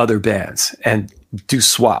up with other bands and do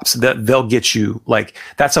swaps. That they'll get you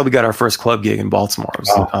that's how we got our first club gig in Baltimore. It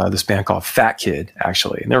was this band called Fat Kid,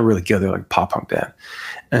 actually, and they're really good. They're like a pop punk band,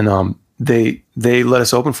 and they let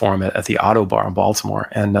us open for them at the Auto Bar in Baltimore,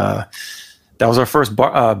 and that was our first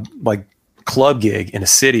club gig in a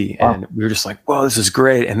city, and we were just like, "Whoa, this is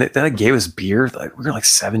great!" And they gave us beer. We were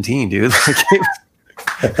 17, dude.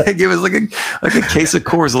 They gave us a case of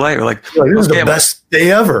Coors Light. We're like, this is the best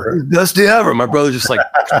day ever. Best day ever. My brother's just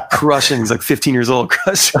crushing. He's 15 years old,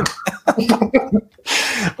 crushing.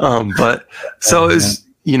 But so it's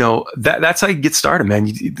that's how you get started, man.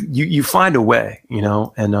 You find a way, and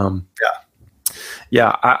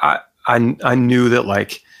I knew that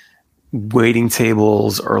waiting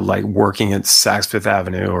tables or like working at Saks Fifth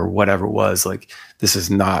Avenue or whatever it was. Like, this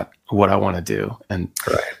is not what I want to do. And,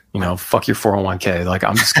 fuck your 401k. Like,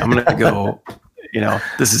 I'm going to go,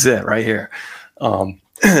 this is it right here.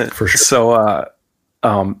 For sure. So,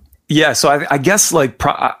 so I guess like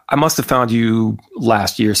I must have found you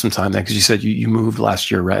last year sometime then, because you said you moved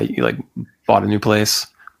last year, right? You like bought a new place.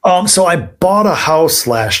 So I bought a house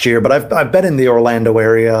last year, but I've been in the Orlando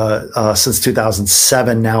area since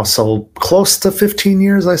 2007 now, so close to 15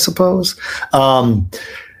 years, I suppose. I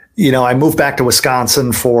moved back to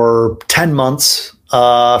Wisconsin for 10 months.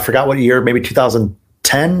 Forgot what year, maybe 2010.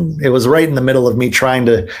 It was right in the middle of me trying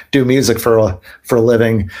to do music for a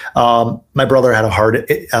living. My brother had a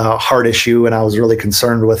heart issue, and I was really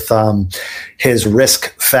concerned with his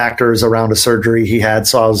risk factors around a surgery he had.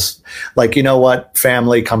 So I was like, you know what?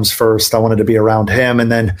 Family comes first. I wanted to be around him. And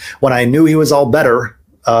then when I knew he was all better,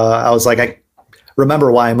 I was like, I remember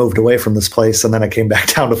why I moved away from this place. And then I came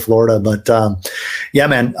back down to Florida. But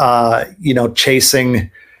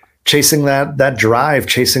chasing that drive,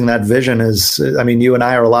 chasing that vision is, you and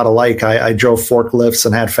I are a lot alike. I drove forklifts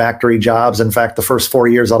and had factory jobs. In fact, the first 4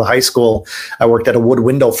 years out of high school, I worked at a wood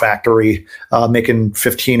window factory, making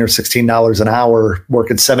 $15 or $16 an hour,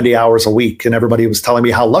 working 70 hours a week. And everybody was telling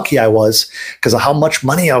me how lucky I was because of how much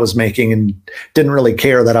money I was making, and didn't really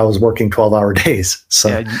care that I was working 12-hour days. So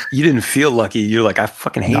yeah, you didn't feel lucky. You're like, I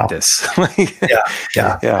fucking hate this.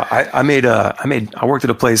 Yeah. I worked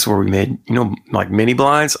at a place where we made, like mini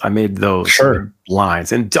blinds. I made those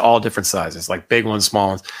blinds in all different sizes, like big ones, small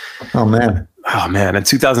ones. Oh man. In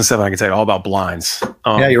 2007, I can tell you all about blinds.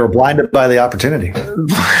 You were blinded by the opportunity.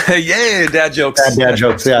 Yeah, dad jokes. Bad dad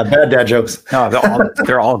jokes. Yeah, bad dad jokes. No,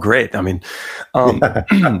 they're all great.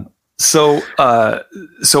 So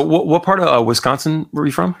what part of Wisconsin were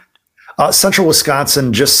you from? Central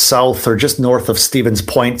Wisconsin, just south or just north of Stevens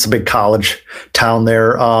Point. It's a big college town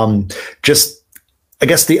there. I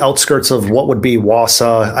guess the outskirts of what would be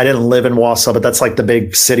Wausau. I didn't live in Wausau, but that's like the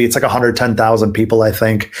big city. It's like 110,000 people, I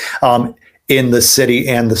think, in the city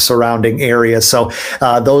and the surrounding area. So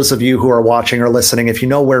those of you who are watching or listening, if you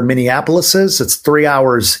know where Minneapolis is, it's 3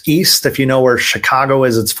 hours east. If you know where Chicago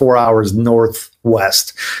is, it's 4 hours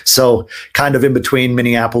northwest. So kind of in between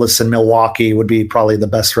Minneapolis and Milwaukee would be probably the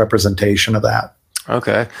best representation of that.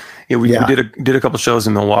 Okay. Yeah, we did a couple shows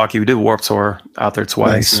in Milwaukee. We did Warped Tour out there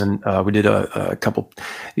twice, nice. And we did a couple.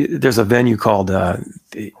 There's a venue called the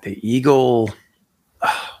Eagle.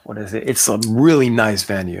 What is it? It's a really nice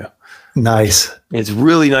venue. Nice. It's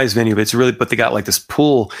really nice venue, but they got like this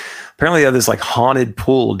pool. Apparently, they have this like haunted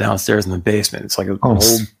pool downstairs in the basement. It's like an old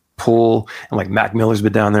pool, and like Mac Miller's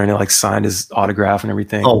been down there, and he like signed his autograph and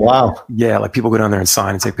everything. Oh wow! Yeah, like people go down there and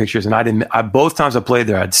sign and take pictures. And both times I played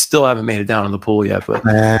there, I still haven't made it down in the pool yet. But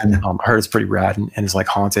I heard it's pretty rad and it's like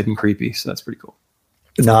haunted and creepy, so that's pretty cool.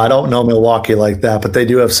 No, I don't know Milwaukee like that, but they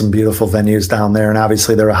do have some beautiful venues down there, and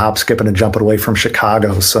obviously they're a hop, skip, and a jumping away from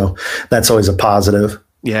Chicago, so that's always a positive.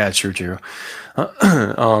 Yeah, true.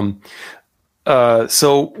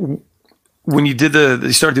 So when you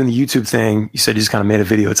started doing the YouTube thing, you said you just kind of made a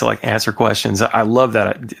video to like answer questions. I love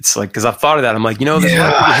that. It's like, cause I've thought of that. I'm like, this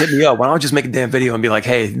people hit me up. Why don't I just make a damn video and be like,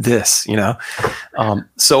 hey, this,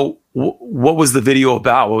 So what was the video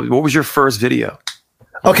about? What was your first video?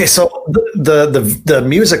 Okay, so the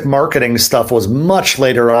music marketing stuff was much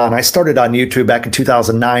later on. I started on YouTube back in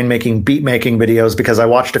 2009 making beat making videos because I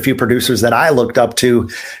watched a few producers that I looked up to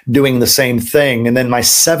doing the same thing. And then my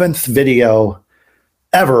 7th video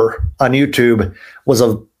ever on YouTube was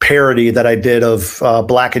a parody that I did of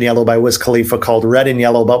Black and Yellow by Wiz Khalifa called Red and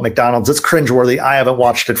Yellow about McDonald's. It's cringeworthy. I haven't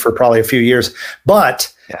watched it for probably a few years,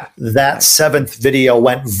 but that 7th video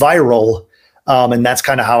went viral. And that's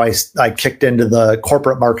kind of how I kicked into the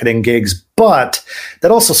corporate marketing gigs. But that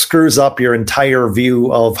also screws up your entire view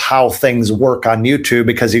of how things work on YouTube,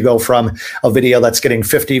 because you go from a video that's getting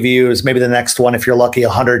 50 views, maybe the next one, if you're lucky,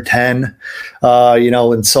 110,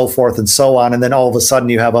 and so forth and so on. And then all of a sudden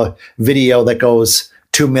you have a video that goes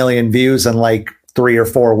 2 million views in like 3 or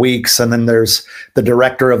 4 weeks. And then there's the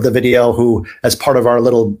director of the video who, as part of our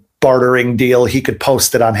little bartering deal, he could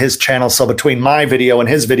post it on his channel. So between my video and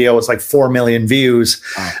his video, it's like 4 million views,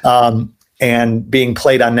 and being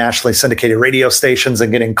played on nationally syndicated radio stations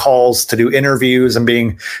and getting calls to do interviews and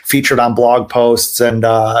being featured on blog posts and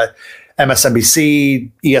MSNBC,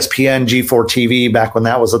 ESPN, G4 TV, back when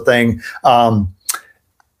that was a thing. And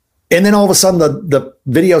then all of a sudden the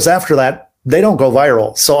videos after that, they don't go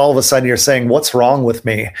viral. So all of a sudden you're saying, what's wrong with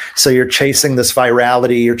me? So you're chasing this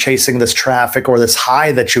virality, you're chasing this traffic or this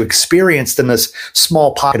high that you experienced in this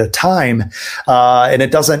small pocket of time. And it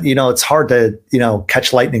doesn't, it's hard to,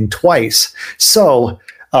 catch lightning twice. So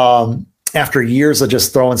After years of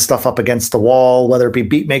just throwing stuff up against the wall, whether it be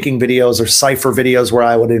beat making videos or cypher videos where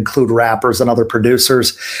I would include rappers and other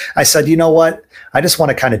producers, I said, you know what? I just want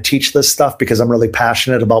to kind of teach this stuff because I'm really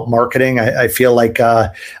passionate about marketing. I feel like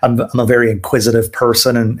I'm a very inquisitive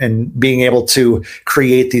person, and being able to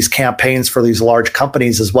create these campaigns for these large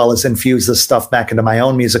companies as well as infuse this stuff back into my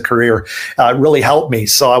own music career really helped me.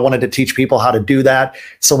 So I wanted to teach people how to do that.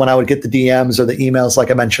 So when I would get the DMs or the emails, like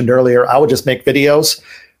I mentioned earlier, I would just make videos.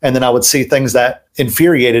 And then I would see things that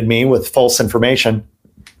infuriated me with false information.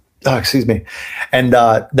 Excuse me. And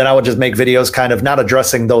then I would just make videos kind of not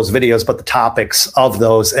addressing those videos, but the topics of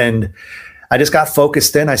those. And I just got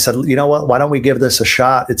focused in. I said, you know what? Why don't we give this a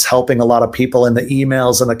shot? It's helping a lot of people. And the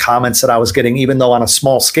emails and the comments that I was getting, even though on a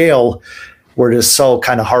small scale, were just so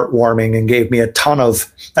kind of heartwarming and gave me a ton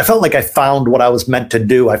of, I felt like I found what I was meant to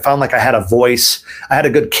do. I found like I had a voice. I had a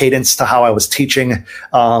good cadence to how I was teaching.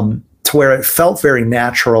 To where it felt very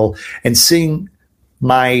natural, and seeing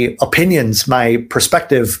my opinions, my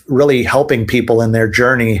perspective really helping people in their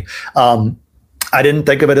journey. I didn't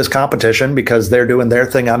think of it as competition because they're doing their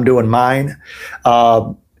thing, I'm doing mine.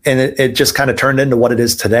 And it just kind of turned into what it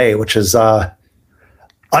is today, which is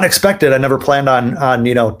unexpected. I never planned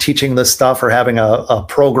on teaching this stuff or having a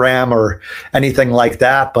program or anything like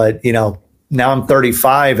that. But, now I'm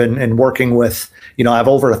 35 and working with, I have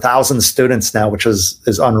over 1,000 students now, which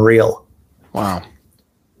is unreal. Wow.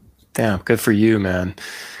 Damn. Good for you, man.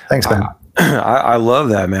 Thanks, man. I love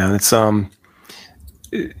that, man. It's,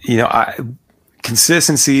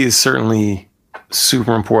 consistency is certainly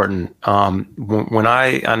super important. When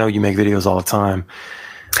I know you make videos all the time.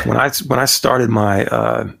 When I started my,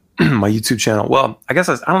 my YouTube channel, well, I guess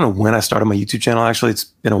I don't know when I started my YouTube channel. Actually, it's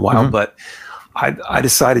been a while, but I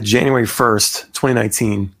decided January 1st,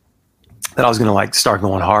 2019, that I was going to start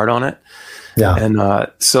going hard on it. Yeah. And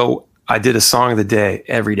so I did a song of the day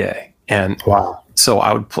every day. And wow. So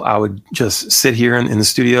I would just sit here in the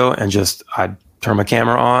studio and I'd turn my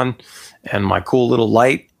camera on and my cool little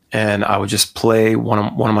light, and I would just play one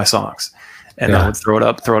of my songs. And I would throw it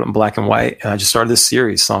up in black and white. And I just started this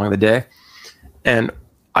series, Song of the Day. And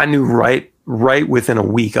I knew right within a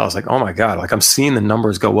week, I was like, oh my God, I'm seeing the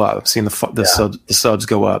numbers go up. I'm seeing the subs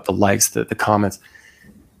go up, the likes, the comments.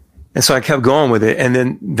 And so I kept going with it. And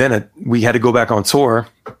then we had to go back on tour,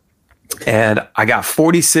 and I got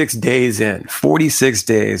 46 days in, 46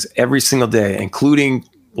 days every single day, including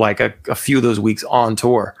a few of those weeks on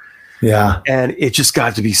tour. Yeah. And it just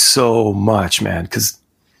got to be so much, man. 'Cause,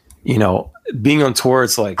 being on tour,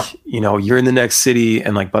 it's you're in the next city,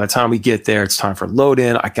 and by the time we get there, it's time for load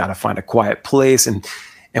in. I got to find a quiet place. And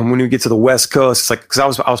when we get to the West Coast, it's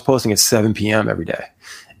cause I was posting at 7 PM every day.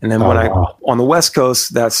 And then on the West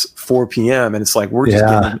Coast, that's 4 PM. And it's we're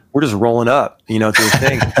just rolling up, to the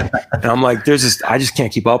thing. And I'm like, I just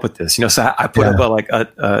can't keep up with this, so I put up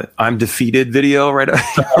a I'm defeated video, right?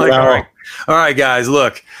 All right, guys,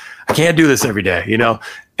 look, I can't do this every day,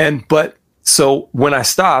 but so when I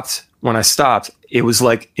stopped, it was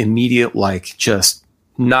immediate, just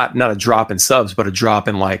not a drop in subs, but a drop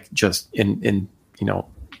in just in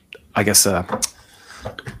I guess,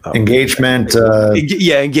 engagement.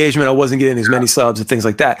 Engagement. I wasn't getting as many subs and things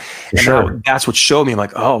like that. And that's what showed me,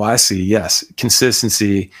 oh, I see. Yes.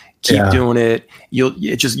 Consistency, keep doing it.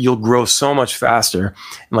 You'll grow so much faster.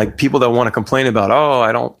 And people that want to complain about, oh,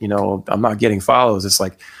 I don't, I'm not getting follows. It's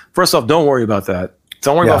first off, don't worry about that.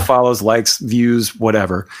 Don't worry about follows, likes, views,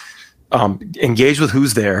 whatever. Engage with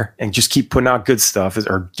who's there and just keep putting out good stuff,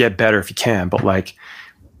 or get better if you can. But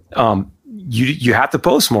you have to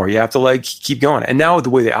post more. You have to keep going. And now with the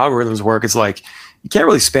way the algorithms work, it's you can't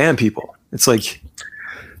really spam people. It's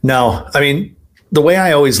no, I mean, the way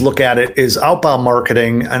I always look at it is outbound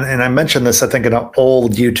marketing. And I mentioned this, I think, in an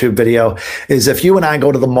old YouTube video, is if you and I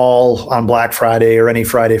go to the mall on Black Friday or any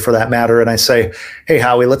Friday for that matter, and I say, hey,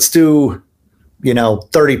 Howie, let's do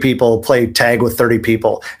 30 people, play tag with 30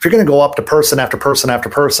 people. If you're going to go up to person after person after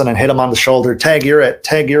person and hit them on the shoulder, tag, you're it,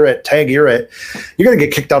 tag, you're it, tag, you're it, you're going to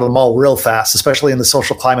get kicked out of the mall real fast, especially in the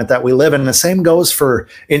social climate that we live in. And the same goes for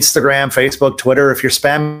Instagram, Facebook, Twitter. If you're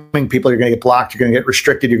spamming people, you're going to get blocked, you're going to get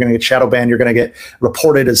restricted, you're going to get shadow banned, you're going to get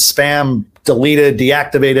reported as spam, deleted,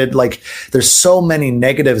 deactivated. There's so many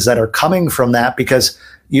negatives that are coming from that, because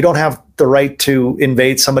you don't have the right to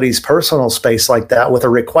invade somebody's personal space like that with a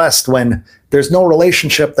request when there's no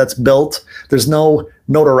relationship that's built. There's no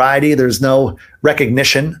notoriety. There's no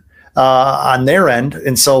recognition on their end.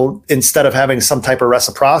 And so instead of having some type of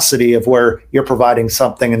reciprocity of where you're providing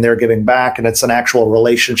something and they're giving back, and it's an actual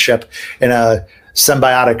relationship and a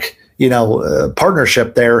symbiotic,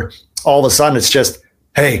 partnership there, all of a sudden it's just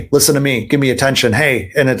hey, listen to me, give me attention.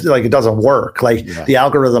 Hey, and it doesn't work. Like the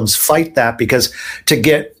algorithms fight that, because to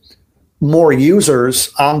get more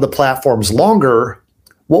users on the platforms longer,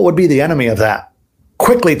 what would be the enemy of that?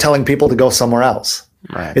 Quickly telling people to go somewhere else.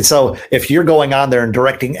 Right. And so if you're going on there and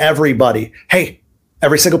directing everybody, hey,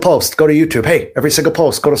 every single post, go to YouTube. Hey, every single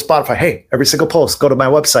post, go to Spotify. Hey, every single post, go to my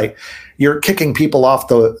website. You're kicking people off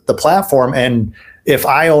the platform. And if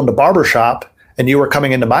I owned a barbershop and you were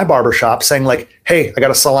coming into my barbershop saying like, hey, I got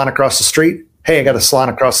a salon across the street. Hey, I got a salon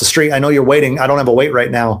across the street. I know you're waiting. I don't have a wait right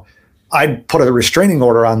now. I'd put a restraining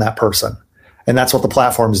order on that person. And that's what the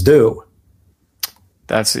platforms do.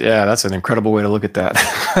 That's an incredible way to look at that.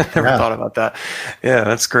 I never thought about that. Yeah,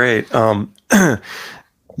 that's great. I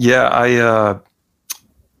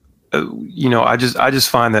just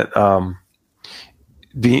find that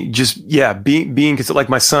being like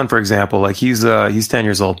my son, for example, like he's 10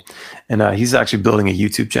 years old, and he's actually building a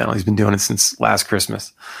YouTube channel. He's been doing it since last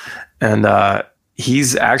Christmas, and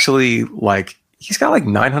he's actually like he's got like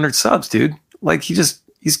 900 subs, dude. Like he's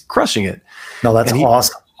crushing it. No, that's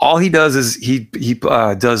awesome. All he does is he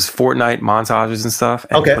does Fortnite montages and stuff,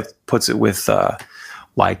 and puts it with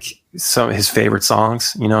like some of his favorite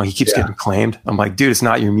songs. You know, he keeps getting claimed. I'm like, dude, it's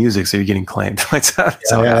not your music, so you're getting claimed.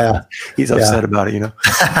 He's upset about it. You know,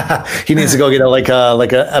 he needs to go get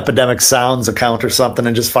a Epidemic Sounds account or something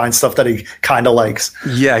and just find stuff that he kind of likes.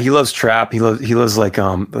 Yeah, he loves trap. He loves like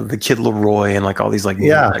the Kid Leroy and like all these like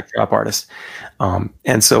trap artists.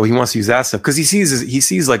 And so he wants to use that stuff because he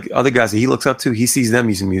sees like other guys that he looks up to. He sees them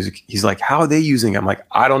using music. He's like, how are they using it? I'm like,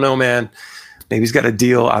 I don't know, man. Maybe he's got a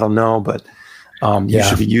deal. I don't know, but you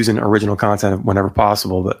should be using original content whenever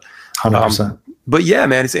possible. But 100%. But yeah,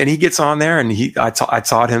 man. And he gets on there, and I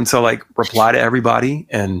taught him to like reply to everybody,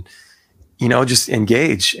 and you know, just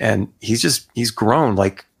engage. And he's grown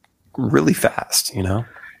like really fast. You know,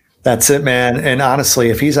 that's it, man. And honestly,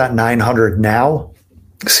 if he's at 900 now.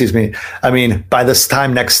 Excuse me. I mean, by this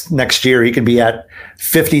time next year, he could be at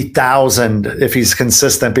 50,000 if he's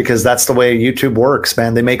consistent, because that's the way YouTube works,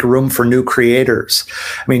 man. They make room for new creators.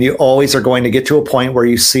 I mean, you always are going to get to a point where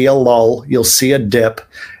you see a lull, you'll see a dip,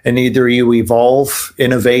 and either you evolve,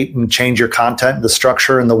 innovate, and change your content, the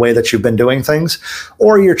structure, and the way that you've been doing things,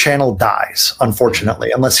 or your channel dies,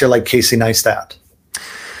 unfortunately, unless you're like Casey Neistat.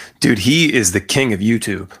 Dude, he is the king of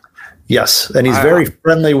YouTube. Yes, and he's very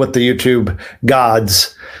friendly with the YouTube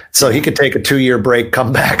gods, so he could take a 2-year break,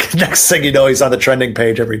 come back. Next thing you know, he's on the trending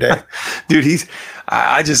page every day. Dude,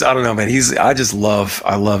 I don't know, man.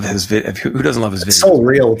 I love his video. Who doesn't love his video? It's so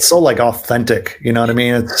real. It's so like authentic. You know what I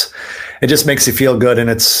mean? It just makes you feel good, and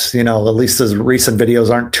it's, you know, at least his recent videos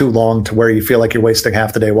aren't too long to where you feel like you're wasting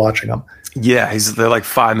half the day watching them. Yeah, they're like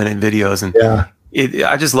 5-minute videos, and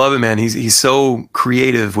I just love it, man. He's so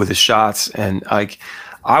creative with his shots, and like.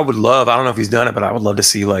 I don't know if he's done it, but I would love to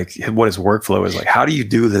see like what his workflow is like. How do you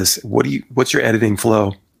do this? What's your editing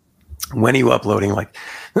flow? When are you uploading? Like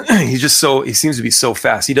he seems to be so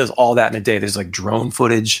fast. He does all that in a day. There's like drone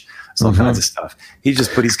footage, all kinds of stuff. He's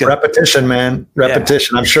got repetition, man.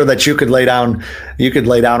 Repetition. Yeah. I'm sure that you could lay down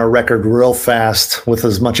a record real fast with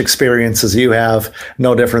as much experience as you have.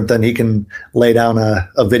 No different than he can lay down a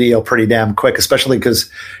video pretty damn quick, especially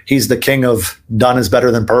because he's the king of done is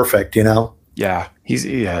better than perfect, you know? Yeah,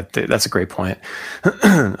 that's a great point.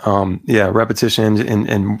 Repetition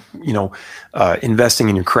and you know, investing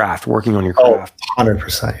in your craft, working on your craft.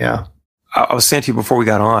 100%. Yeah. I was saying to you before we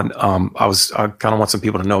got on, I kind of want some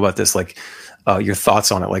people to know about this, like your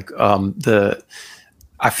thoughts on it. Like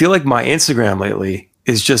I feel like my Instagram lately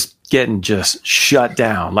is just getting shut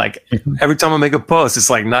down. Like every time I make a post, it's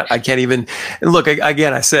like I can't even. And look,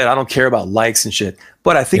 again, I said I don't care about likes and shit,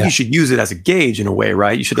 but I think you should use it as a gauge in a way,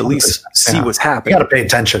 right? You should at least see what's happening. You got to pay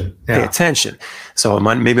attention. Pay attention. So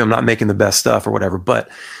maybe I'm not making the best stuff or whatever, but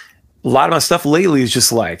a lot of my stuff lately is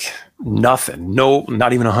just like nothing. No,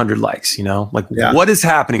 not even 100 likes. You know, like what is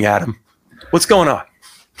happening, Adam? What's going on?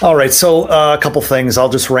 All right. So a couple things. I'll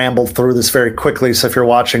just ramble through this very quickly. So if you're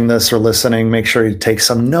watching this or listening, make sure you take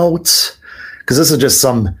some notes, because this is just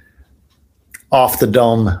some off the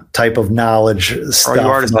dome type of knowledge stuff. Are you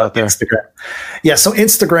artists out there? Instagram. Yeah. So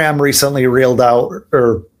Instagram recently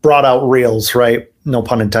brought out Reels, right? No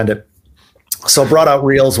pun intended. So brought out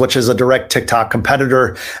Reels, which is a direct TikTok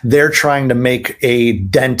competitor. They're trying to make a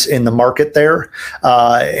dent in the market there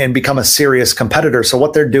and become a serious competitor. So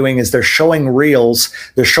what they're doing is they're showing Reels,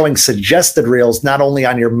 they're showing suggested Reels, not only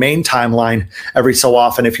on your main timeline. Every so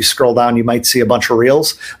often, if you scroll down, you might see a bunch of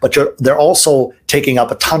Reels, but they're also taking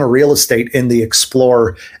up a ton of real estate in the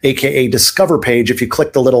Explore, aka Discover page, if you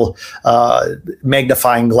click the little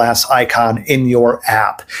magnifying glass icon in your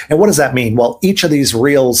app. And what does that mean? Well, each of these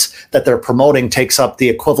Reels that they're promoting promoting takes up the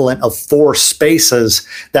equivalent of 4 spaces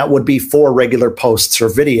that would be 4 regular posts or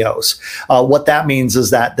videos. What that means is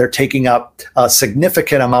that they're taking up a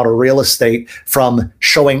significant amount of real estate from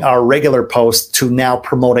showing our regular posts to now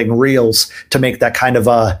promoting Reels to make that kind of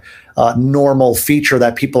a normal feature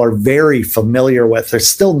that people are very familiar with. They're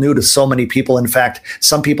still new to so many people. In fact,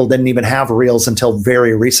 some people didn't even have Reels until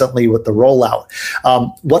very recently with the rollout.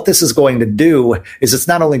 What this is going to do is it's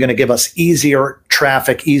not only going to give us easier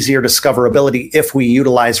traffic, easier discoverability if we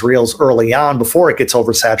utilize Reels early on before it gets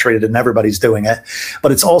oversaturated and everybody's doing it,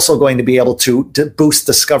 but it's also going to be able to boost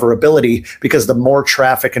discoverability, because the more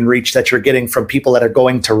traffic and reach that you're getting from people that are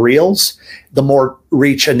going to Reels, the more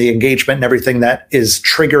reach and the engagement and everything that is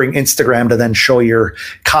triggering Instagram to then show your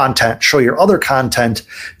content, show your other content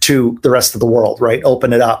to the rest of the world, right?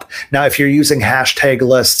 Open it up. Now, if you're using hashtag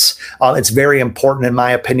lists, it's very important, in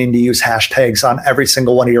my opinion, to use hashtags on every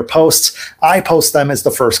single one of your posts. I post them as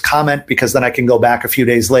the first comment because then I can go back a few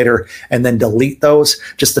days later and then delete those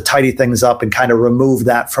just to tidy things up and kind of remove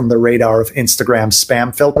that from the radar of Instagram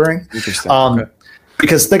spam filtering. Interesting. Okay.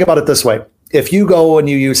 Because think about it this way. If you go and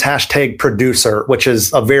you use hashtag producer, which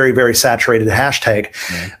is a very, very saturated hashtag,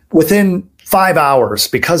 within 5 hours,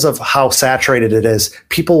 because of how saturated it is,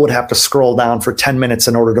 people would have to scroll down for 10 minutes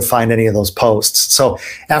in order to find any of those posts. So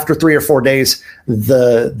after 3 or 4 days,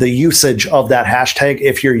 the usage of that hashtag,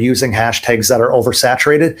 if you're using hashtags that are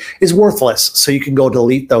oversaturated, is worthless. So you can go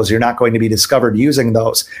delete those. You're not going to be discovered using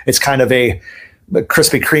those. It's kind of a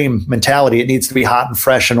Krispy Kreme mentality. It needs to be hot and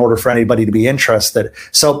fresh in order for anybody to be interested.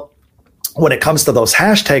 So when it comes to those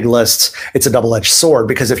hashtag lists, it's a double-edged sword,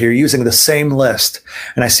 because if you're using the same list,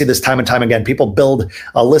 and I see this time and time again, people build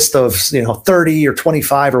a list of 30 or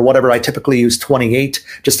 25 or whatever. I typically use 28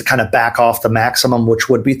 just to kind of back off the maximum, which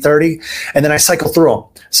would be 30. And then I cycle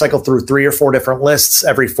through 3 or 4 different lists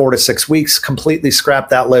every 4 to 6 weeks, completely scrap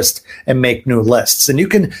that list and make new lists. And you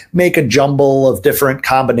can make a jumble of different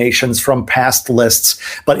combinations from past lists,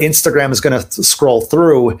 but Instagram is going to scroll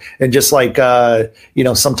through, and just like,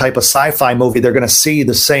 some type of sci-fi movie, they're going to see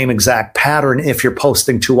the same exact pattern if you're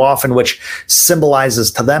posting too often, which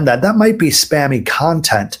symbolizes to them that might be spammy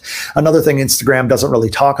content. Another thing Instagram doesn't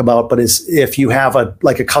really talk about, but is if you have a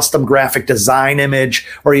custom graphic design image,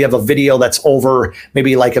 or you have a video that's over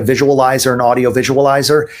maybe like a visualizer, an audio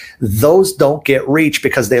visualizer, those don't get reach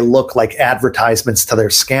because they look like advertisements to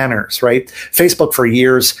their scanners, right? Facebook for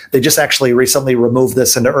years, they just actually recently removed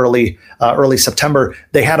this into early September.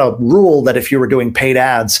 They had a rule that if you were doing paid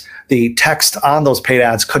ads, the text on those paid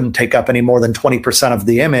ads couldn't take up any more than 20% of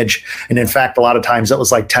the image. And in fact, a lot of times it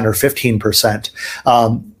was like 10 or 15%.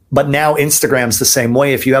 But now Instagram's the same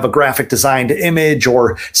way. If you have a graphic designed image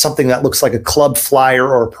or something that looks like a club flyer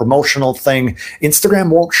or a promotional thing, Instagram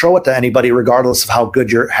won't show it to anybody regardless of how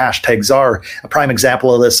good your hashtags are. A prime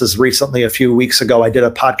example of this is recently, a few weeks ago, I did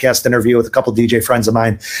a podcast interview with a couple DJ friends of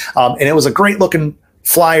mine. And it was a great looking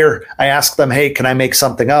flyer. I asked them, hey, can I make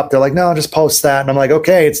something up? They're like, no, just post that. And I'm like,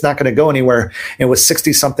 okay, it's not going to go anywhere. It was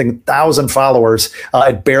 60 something thousand followers.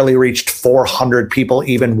 It barely reached 400 people,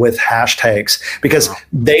 even with hashtags, because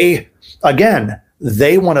they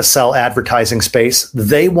want to sell advertising space.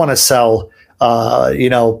 They want to sell,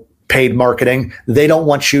 paid marketing. They don't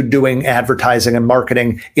want you doing advertising and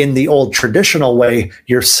marketing in the old traditional way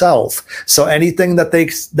yourself. So anything that they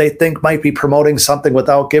think might be promoting something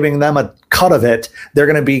without giving them a cut of it, they're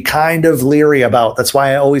going to be kind of leery about. That's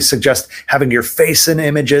why I always suggest having your face in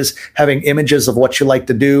images, having images of what you like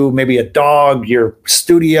to do, maybe a dog, your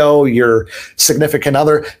studio, your significant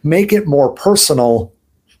other. Make it more personal,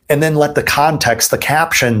 and then let the context, the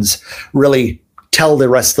captions, really tell the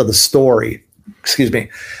rest of the story. Excuse me.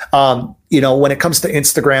 When it comes to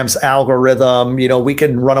Instagram's algorithm, we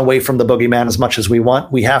can run away from the boogeyman as much as we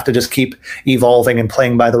want. We have to just keep evolving and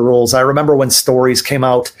playing by the rules. I remember when stories came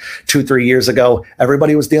out 2-3 years ago,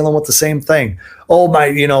 everybody was dealing with the same thing. Oh,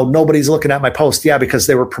 nobody's looking at my post. Yeah, because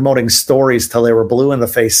they were promoting stories till they were blue in the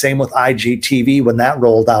face. Same with IGTV when that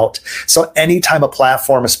rolled out. So anytime a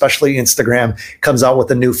platform, especially Instagram, comes out with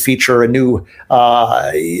a new feature, a new,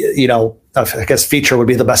 I guess feature would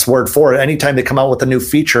be the best word for it. Anytime they come out with a new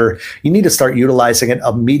feature, you need to start utilizing it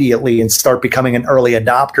immediately and start becoming an early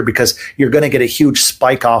adopter, because you're going to get a huge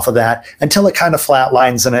spike off of that until it kind of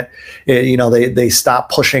flatlines, and they stop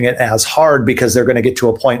pushing it as hard, because they're going to get to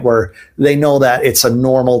a point where they know that it's a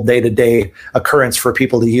normal day-to-day occurrence for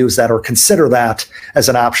people to use that or consider that as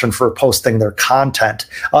an option for posting their content.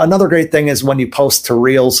 Another great thing is when you post to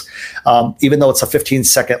Reels, even though it's a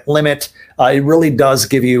 15-second limit, it really does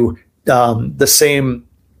give you the same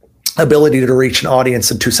ability to reach an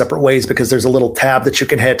audience in two separate ways, because there's a little tab that you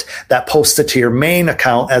can hit that posts it to your main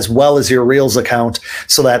account as well as your Reels account,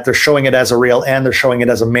 so that they're showing it as a reel and they're showing it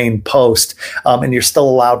as a main post. And you're still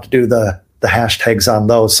allowed to do the hashtags on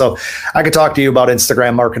those. So I could talk to you about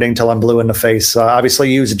Instagram marketing till I'm blue in the face.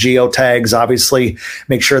 Obviously use geotags. Obviously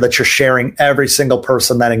make sure that you're sharing every single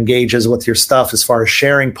person that engages with your stuff. As far as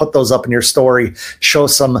sharing, put those up in your story, show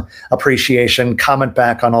some appreciation, comment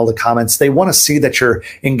back on all the comments. They want to see that you're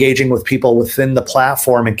engaging with people within the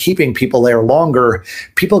platform and keeping people there longer.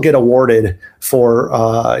 People get awarded for,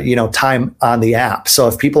 time on the app. So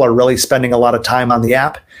if people are really spending a lot of time on the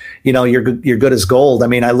app, you're good as gold. I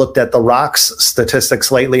mean, I looked at The Rock's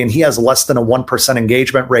statistics lately, and he has less than a 1%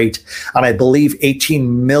 engagement rate on, I believe,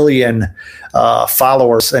 18 million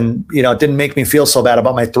followers. And, it didn't make me feel so bad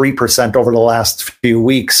about my 3% over the last few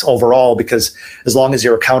weeks overall, because as long as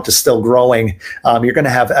your account is still growing, you're going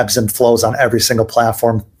to have ebbs and flows on every single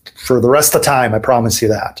platform for the rest of the time. I promise you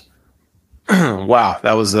that. Wow.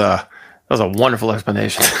 That was a wonderful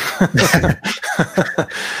explanation.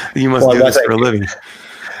 You must do this for a living.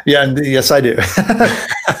 Yeah, yes, I do.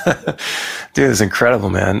 Dude, it's incredible,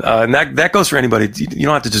 man. And that goes for anybody. You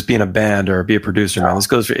don't have to just be in a band or be a producer, man. This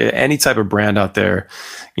goes for any type of brand out there.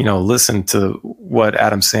 Listen to what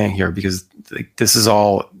Adam's saying here, because this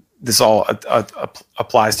all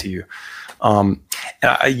applies to you.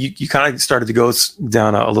 You kind of started to go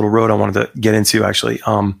down a little road I wanted to get into, actually.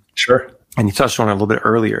 Sure. And you touched on it a little bit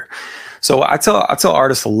earlier. So I tell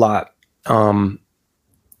artists a lot when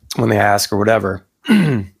they ask or whatever,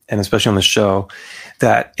 and especially on the show,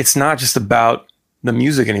 that it's not just about the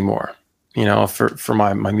music anymore. For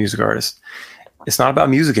my music artist, it's not about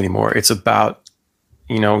music anymore. It's about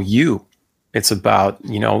you. It's about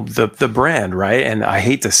the brand, right? And I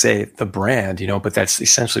hate to say the brand, but that's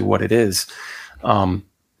essentially what it is. And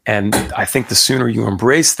I think the sooner you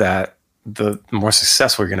embrace that, the more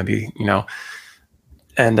successful you're going to be.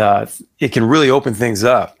 And it can really open things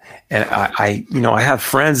up. And I have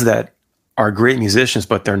friends that are great musicians,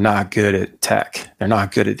 but they're not good at tech. They're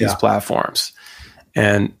not good at these platforms.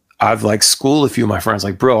 And I've schooled a few of my friends,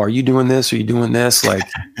 bro, are you doing this? Are you doing this?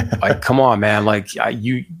 Come on, man.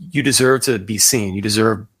 You deserve to be seen. You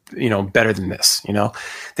deserve, better than this,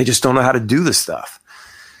 they just don't know how to do this stuff.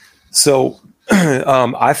 So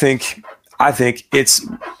I think it's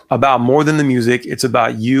about more than the music. It's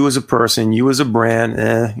about you as a person, you as a brand,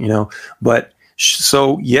 but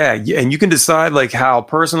so yeah. And you can decide how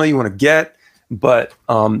personal you want to get, but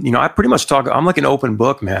I pretty much talk, I'm like an open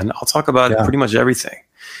book, man. I'll talk about pretty much everything.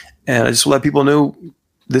 And I just let people know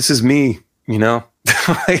this is me, no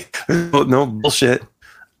bullshit.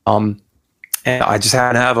 And I just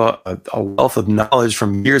happen to have a wealth of knowledge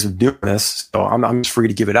from years of doing this. So I'm just free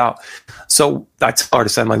to give it out. So I tell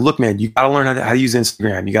artists, I'm like, look, man, you got to learn how to use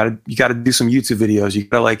Instagram. You got to do some YouTube videos. You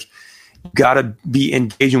got to be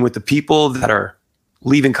engaging with the people that are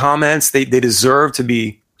leaving comments. They deserve to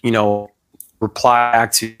be, reply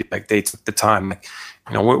back to you, they took the time.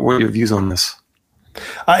 What are your views on this?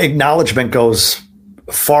 Acknowledgement goes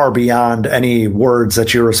far beyond any words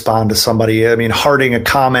that you respond to somebody. I mean, hearting a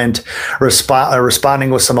comment, responding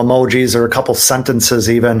with some emojis or a couple sentences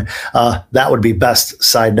even, that would be best.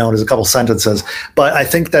 Side note is a couple sentences. But I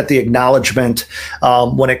think that the acknowledgement,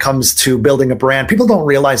 when it comes to building a brand, people don't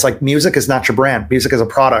realize music is not your brand. Music is a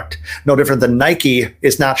product. No different than Nike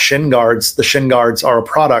is not shin guards. The shin guards are a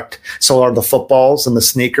product. So are the footballs and the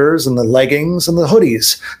sneakers and the leggings and the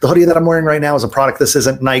hoodies. The hoodie that I'm wearing right now is a product. This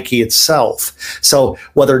isn't Nike itself. So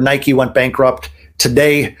whether Nike went bankrupt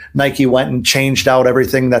today, Nike went and changed out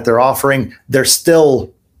everything that they're offering, they're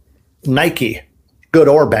still Nike, good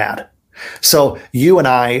or bad. So you and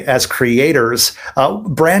I, as creators,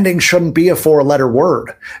 branding shouldn't be a 4-letter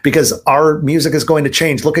word, because our music is going to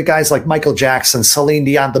change. Look at guys like Michael Jackson, Celine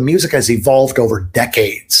Dion. The music has evolved over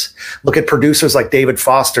decades. Look at producers like David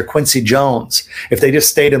Foster, Quincy Jones. If they just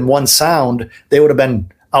stayed in one sound, they would have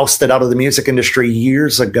been ousted out of the music industry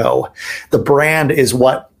years ago. The brand is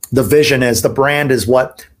what the vision is. The brand is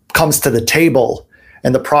what comes to the table,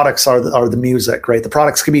 and the products are the music, right? The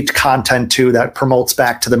products can be content too that promotes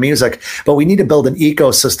back to the music, but we need to build an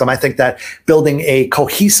ecosystem. I think that building a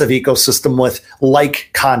cohesive ecosystem with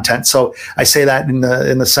content. So I say that in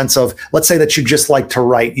the sense of, let's say that you just like to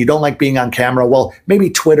write. You don't like being on camera. Well, maybe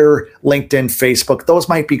Twitter, LinkedIn, Facebook, those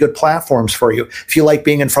might be good platforms for you. If you like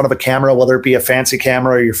being in front of a camera, whether it be a fancy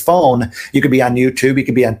camera or your phone, you could be on YouTube, you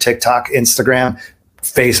could be on TikTok, Instagram,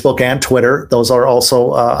 Facebook and Twitter. Those are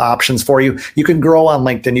also options for you. You can grow on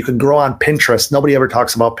LinkedIn. You can grow on Pinterest. Nobody ever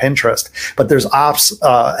talks about Pinterest, but there's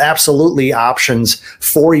absolutely options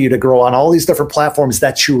for you to grow on all these different platforms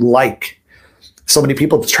that you like. So many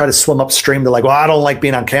people try to swim upstream. They're like, well, I don't like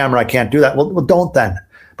being on camera. I can't do that. Well, don't then.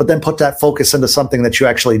 But then put that focus into something that you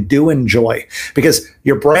actually do enjoy, because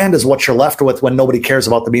your brand is what you're left with when nobody cares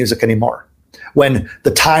about the music anymore. When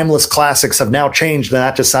the timeless classics have now changed and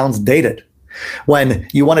that just sounds dated. When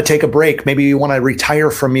you want to take a break, maybe you want to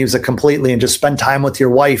retire from music completely and just spend time with your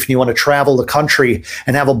wife, and you want to travel the country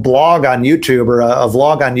and have a blog on YouTube or a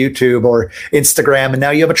vlog on YouTube or Instagram, and now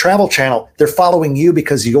you have a travel channel. They're following you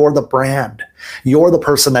because you're the brand. You're the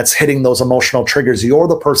person that's hitting those emotional triggers. You're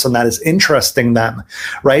the person that is interesting them,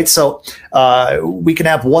 right? So we can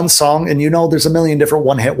have one song, and there's a million different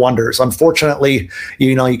one-hit wonders. Unfortunately,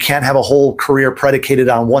 you can't have a whole career predicated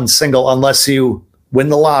on one single unless you win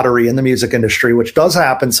the lottery in the music industry, which does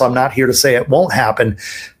happen. So I'm not here to say it won't happen,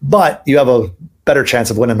 but you have a better chance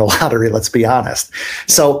of winning the lottery, let's be honest.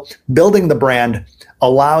 So building the brand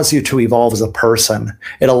allows you to evolve as a person.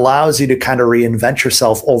 It allows you to kind of reinvent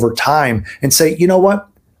yourself over time and say, you know what?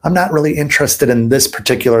 I'm not really interested in this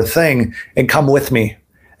particular thing, and come with me.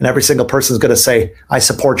 And every single person is going to say, I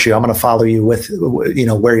support you. I'm going to follow you with,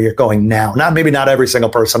 where you're going now. Maybe not every single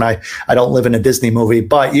person. I don't live in a Disney movie,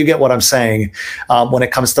 but you get what I'm saying. When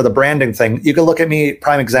it comes to the branding thing, you can look at me,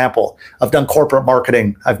 prime example. I've done corporate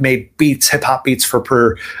marketing. I've made beats, hip hop beats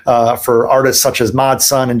for artists such as Mod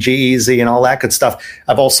Sun and G-Eazy and all that good stuff.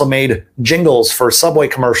 I've also made jingles for Subway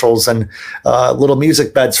commercials and little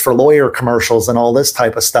music beds for lawyer commercials and all this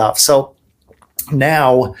type of stuff. So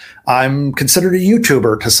now I'm considered a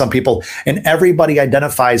YouTuber to some people, and everybody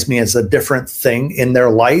identifies me as a different thing in their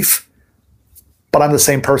life, but I'm the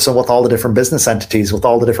same person with all the different business entities, with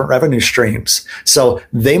all the different revenue streams. So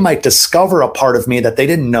they might discover a part of me that they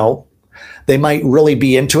didn't know. They might really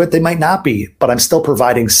be into it. They might not be, but I'm still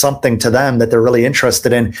providing something to them that they're really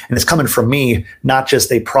interested in. And it's coming from me, not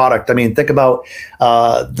just a product. I mean, think about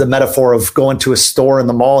the metaphor of going to a store in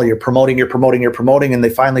the mall. You're promoting, and they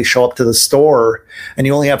finally show up to the store and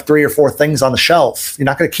you only have 3 or 4 things on the shelf. You're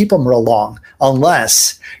not going to keep them real long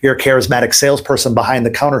unless you're a charismatic salesperson behind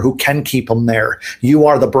the counter who can keep them there. You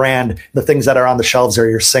are the brand. The things that are on the shelves are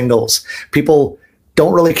your singles. People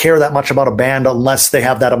don't really care that much about a band unless they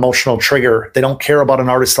have that emotional trigger. They don't care about an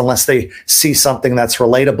artist unless they see something that's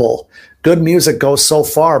relatable. Good music goes so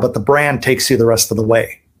far, but the brand takes you the rest of the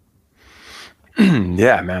way.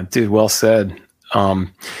 Yeah, man, dude, well said.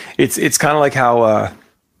 It's kind of like how,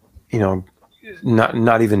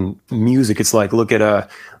 not even music. It's like, look at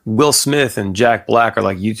Will Smith and Jack Black are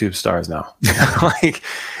like YouTube stars now. Like,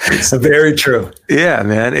 it's very true. Yeah,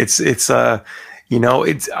 man.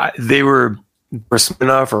 They were smart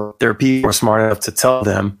enough, or their people were smart enough to tell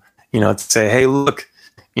them, to say, hey, look,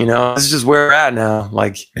 this is just where we're at now.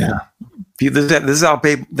 Like, yeah, this is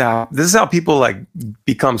how people like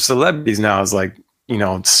become celebrities now, is like,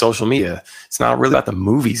 social media. It's not really about the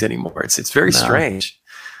movies anymore. It's very strange.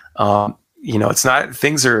 It's not,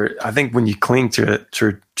 things are, I think when you cling to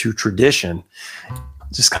tradition,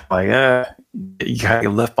 just kind of like, you kind of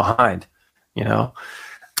get left behind,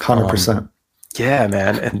 100%. Yeah,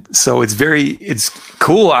 man. And so it's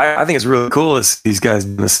cool. I think it's really cool as these guys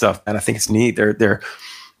doing this stuff, and I think it's neat. They've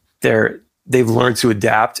learned to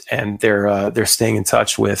adapt, and they're staying in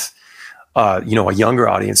touch with, a younger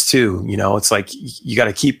audience too. It's like, you got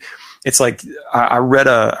to keep, it's like, I read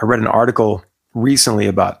an article recently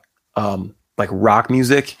about, like rock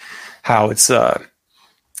music, how it's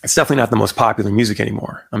definitely not the most popular music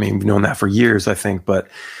anymore. I mean, we've known that for years, I think, but,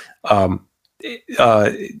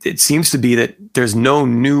 it seems to be that there's no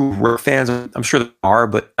new rock fans. I'm sure there are,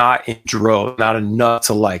 but not in droves, not enough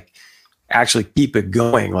to like actually keep it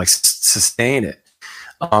going, like sustain it.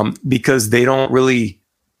 Because they don't really,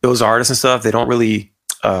 those artists and stuff, they don't really,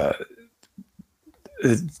 they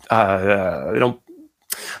don't,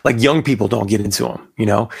 like, young people don't get into them,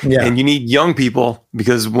 Yeah. And you need young people,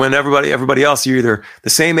 because when everybody else, you're either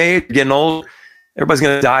the same age, getting old, everybody's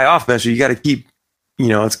going to die off eventually. You got to keep,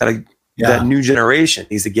 it's got to, that new generation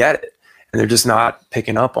needs to get it, and they're just not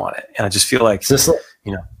picking up on it. And I just feel like, man.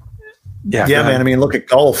 I mean, look at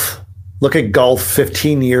golf. Look at golf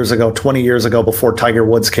 15 years ago, 20 years ago, before Tiger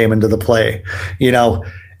Woods came into the play.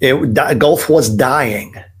 Golf was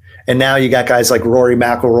dying. And now you got guys like Rory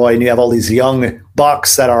McIlroy, and you have all these young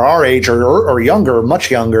bucks that are our age or younger,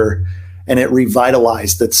 much younger, and it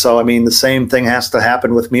revitalized it. So, I mean, the same thing has to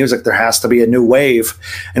happen with music. There has to be a new wave.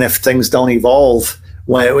 And if things don't evolve,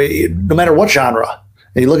 no matter what genre,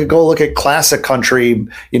 and you go look at classic country,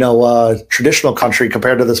 traditional country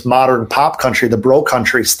compared to this modern pop country, the bro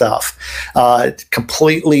country stuff,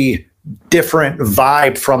 completely different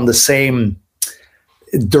vibe from the same,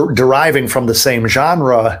 deriving from the same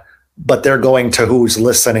genre, but they're going to who's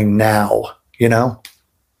listening now,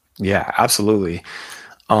 Yeah, absolutely.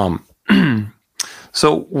 Um,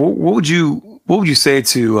 so what would you say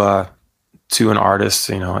to an artist,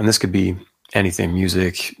 and this could be anything,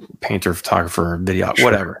 music, painter, photographer, video, Sure.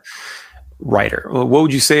 whatever, writer. What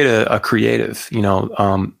would you say to a creative,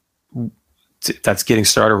 that's getting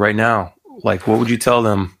started right now? Like, what would you tell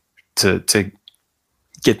them to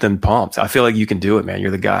get them pumped? I feel like you can do it, man.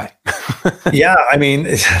 You're the guy. Yeah, I mean,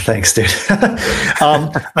 thanks, dude.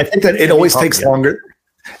 I think that it always takes longer.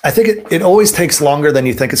 I think it always takes longer than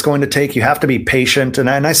you think it's going to take. You have to be patient. And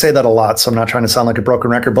I say that a lot, so I'm not trying to sound like a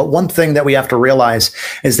broken record. But one thing that we have to realize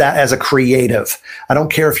is that as a creative, I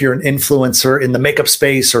don't care if you're an influencer in the makeup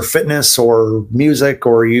space or fitness or music,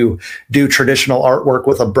 or you do traditional artwork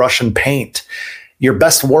with a brush and paint, your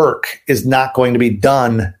best work is not going to be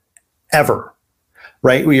done ever.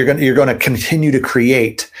 Right? You're going to continue to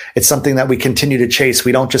create. It's something that we continue to chase.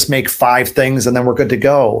 We don't just make 5 things and then we're good to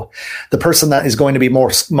go. The person that is going to be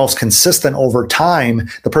most consistent over time,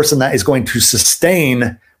 the person that is going to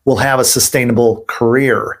sustain, will have a sustainable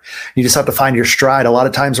career. You just have to find your stride. A lot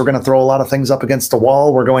of times we're going to throw a lot of things up against the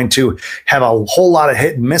wall. We're going to have a whole lot of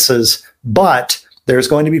hit and misses, but there's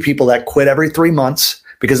going to be people that quit every 3 months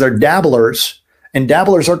because they're dabblers, and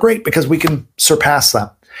dabblers are great because we can surpass them.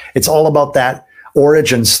 It's all about that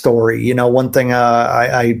origin story. One thing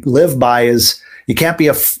I live by is you can't be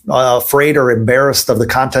afraid or embarrassed of the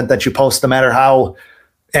content that you post, no matter how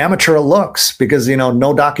amateur it looks, because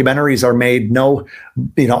no documentaries are made, no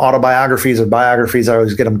autobiographies or biographies, I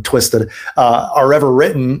always get them twisted, are ever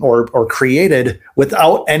written or created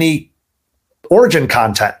without any origin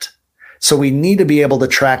content. So we need to be able to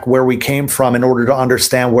track where we came from in order to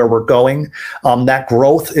understand where we're going. That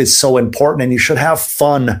growth is so important, and you should have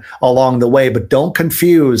fun along the way, but don't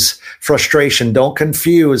confuse frustration. Don't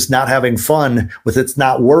confuse not having fun with it's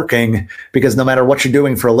not working, because no matter what you're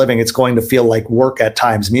doing for a living, it's going to feel like work at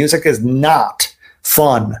times. Music is not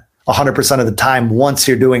fun 100% of the time once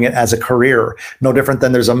you're doing it as a career. No different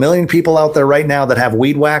than there's a million people out there right now that have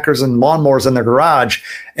weed whackers and lawnmowers in their garage,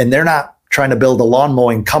 and they're not trying to build a lawn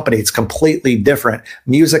mowing company. It's completely different.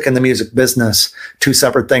 Music and the music business, 2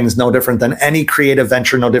 separate things, no different than any creative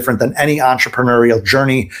venture, no different than any entrepreneurial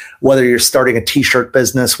journey, whether you're starting a t-shirt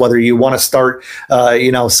business, whether you want to start,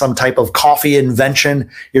 some type of coffee invention,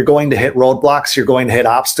 you're going to hit roadblocks, you're going to hit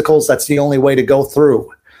obstacles. That's the only way to go through.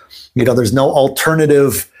 There's no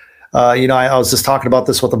alternative. I was just talking about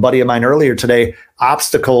this with a buddy of mine earlier today.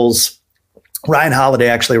 Obstacles. Ryan Holiday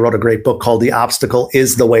actually wrote a great book called The Obstacle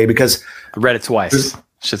is the Way, because I read it twice.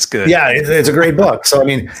 Shit's good. Yeah, it's a great book. So, I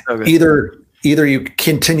mean, so either you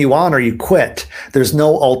continue on or you quit. There's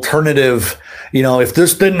no alternative. If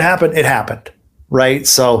this didn't happen, it happened. Right.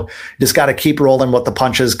 So just got to keep rolling with the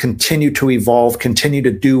punches, continue to evolve, continue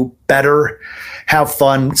to do better, have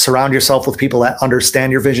fun, surround yourself with people that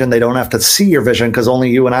understand your vision. They don't have to see your vision, because only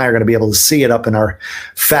you and I are going to be able to see it up in our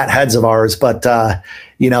fat heads of ours. But,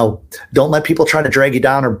 don't let people try to drag you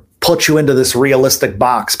down or put you into this realistic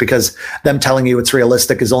box, because them telling you it's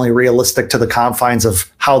realistic is only realistic to the confines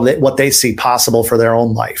of what they see possible for their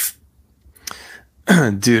own life.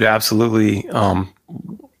 Dude, absolutely.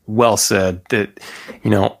 Well said. That,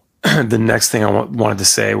 the next thing I wanted to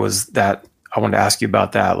say was that I wanted to ask you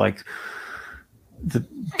about that. Like, the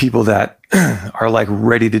people that are like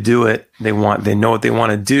ready to do it, they know what they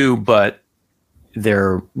want to do, but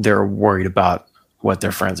they're worried about what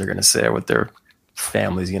their friends are going to say, what their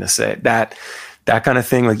family's going to say. That kind of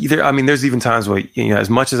thing. Like, there's even times where, as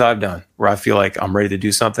much as I've done, where I feel like I'm ready to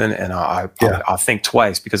do something, and I'll think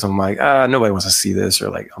twice, because I'm like, nobody wants to see this, or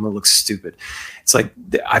like, I'm gonna look stupid. It's like,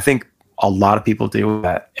 I think a lot of people deal with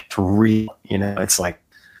that. It's real, it's like,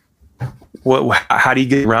 how do you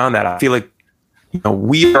get around that? I feel like,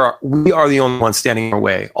 we are the only ones standing in our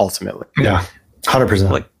way ultimately. Yeah.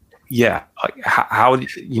 100%. Like, yeah. Like, how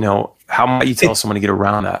might you tell someone to get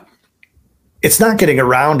around that? It's not getting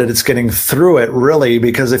around it. It's getting through it, really,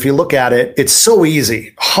 because if you look at it, it's so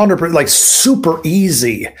easy, 100%, like super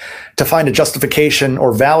easy to find a justification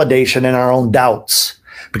or validation in our own doubts,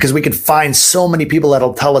 because we can find so many people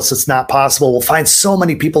that'll tell us it's not possible. We'll find so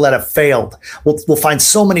many people that have failed. We'll find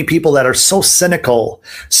so many people that are so cynical,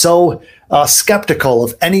 so skeptical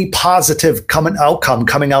of any positive outcome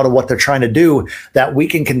coming out of what they're trying to do, that we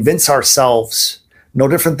can convince ourselves. No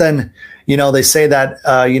different than, they say that,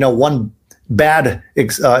 one bad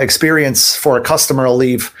experience for a customer will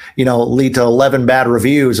lead to 11 bad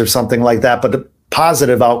reviews or something like that. But the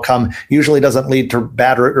positive outcome usually doesn't lead to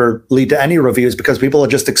bad or lead to any reviews, because people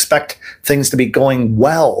just expect things to be going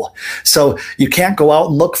well. So you can't go out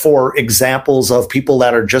and look for examples of people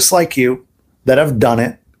that are just like you, that have done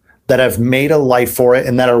it, that have made a life for it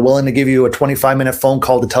and that are willing to give you a 25-minute phone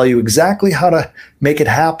call to tell you exactly how to make it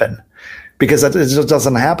happen. Because it just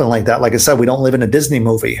doesn't happen like that. Like I said, we don't live in a Disney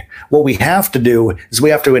movie. What we have to do is we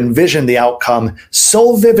have to envision the outcome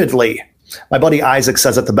so vividly. My buddy Isaac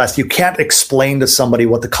says it the best. You can't explain to somebody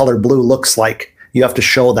what the color blue looks like. You have to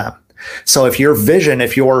show them. So if your vision,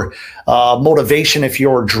 if your motivation, if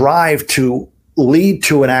your drive to lead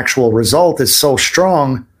to an actual result is so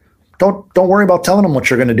strong, don't worry about telling them what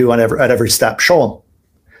you're going to do at every step. Show them.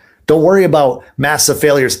 Don't worry about massive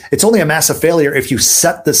failures. It's only a massive failure if you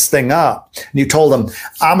set this thing up and you told them,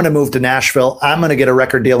 I'm going to move to Nashville. I'm going to get a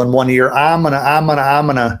record deal in 1 year. I'm going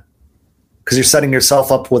to, because you're setting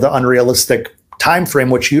yourself up with an unrealistic time frame,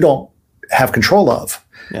 which you don't have control of.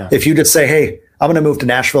 Yeah. If you just say, hey, I'm going to move to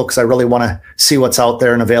Nashville because I really want to see what's out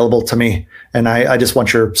there and available to me. And I just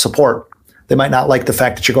want your support. They might not like the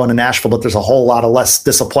fact that you're going to Nashville, but there's a whole lot of less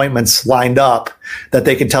disappointments lined up that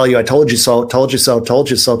they can tell you, I told you so, told you so, told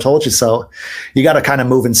you so, told you so. You got to kind of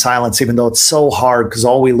move in silence, even though it's so hard, because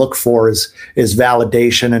all we look for is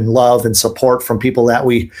validation and love and support from people that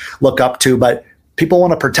we look up to. But people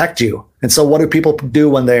want to protect you. And so what do people do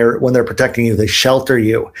when they're protecting you? They shelter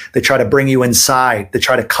you. They try to bring you inside. They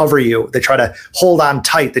try to cover you. They try to hold on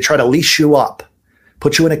tight. They try to leash you up,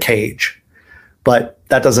 put you in a cage. But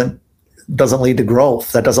that doesn't lead to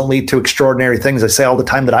growth. That doesn't lead to extraordinary things. I say all the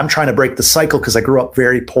time that I'm trying to break the cycle because I grew up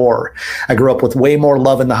very poor. I grew up with way more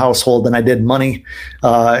love in the household than I did money.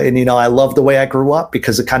 And I love the way I grew up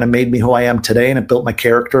because it kind of made me who I am today, and it built my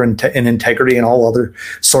character and integrity and all other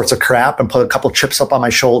sorts of crap and put a couple chips up on my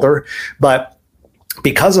shoulder. But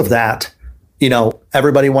because of that,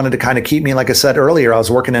 everybody wanted to kind of keep me. Like I said earlier, I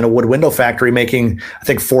was working in a wood window factory making, I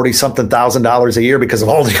think, $40-something thousand a year because of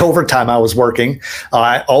all the overtime I was working.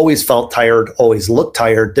 I always felt tired, always looked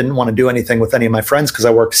tired, didn't want to do anything with any of my friends because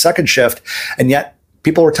I worked second shift. And yet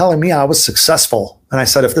people were telling me I was successful. And I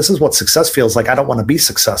said, if this is what success feels like, I don't want to be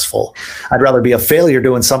successful. I'd rather be a failure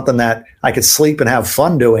doing something that I could sleep and have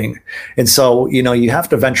fun doing. And so, you have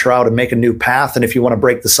to venture out and make a new path. And if you want to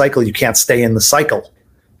break the cycle, you can't stay in the cycle.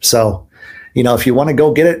 So, if you want to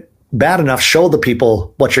go get it bad enough, show the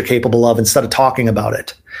people what you're capable of instead of talking about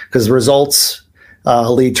it, because results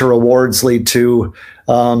lead to rewards, lead to,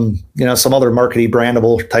 some other marketing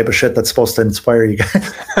brandable type of shit that's supposed to inspire you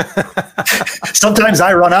guys. Sometimes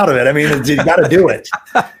I run out of it. I mean, you got to do it.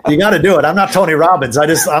 You got to do it. I'm not Tony Robbins. I'm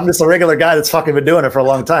just a regular guy that's fucking been doing it for a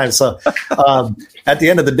long time. So at the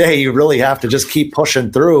end of the day, you really have to just keep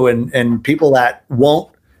pushing through, and people that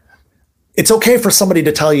won't. It's okay for somebody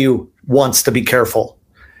to tell you once to be careful.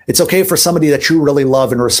 It's okay for somebody that you really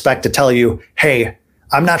love and respect to tell you, hey,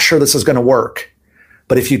 I'm not sure this is going to work.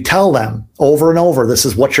 But if you tell them over and over, this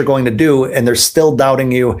is what you're going to do, and they're still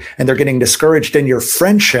doubting you, and they're getting discouraged in your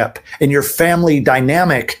friendship, in your family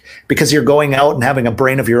dynamic, because you're going out and having a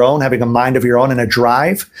brain of your own, having a mind of your own, and a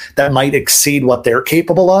drive that might exceed what they're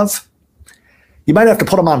capable of, you might have to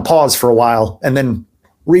put them on pause for a while and then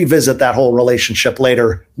revisit that whole relationship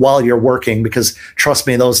later while you're working, because trust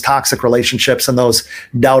me, those toxic relationships and those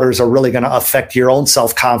doubters are really going to affect your own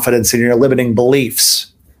self-confidence and your limiting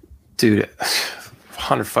beliefs. Dude,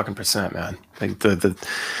 100%, man. Like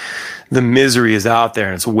the misery is out there,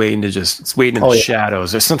 and it's waiting in the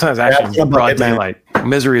shadows. There's sometimes actually in broad daylight.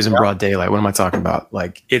 Misery is in broad daylight. What am I talking about?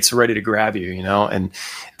 Like, it's ready to grab you, and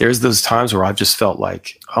there's those times where I've just felt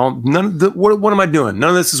like, what am I doing? None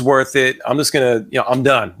of this is worth it. I'm just gonna, I'm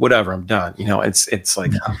done. Whatever, I'm done. It's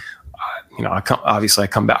like, I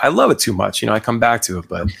come back. I love it too much. I come back to it,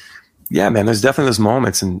 but yeah, man, there's definitely those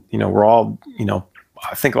moments, and we're all,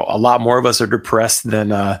 I think a lot more of us are depressed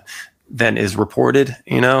than is reported,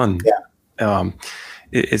 and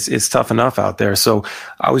it's tough enough out there. So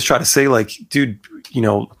I always try to say, like, dude,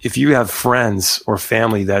 if you have friends or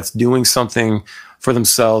family that's doing something for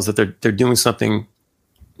themselves, that they're doing something,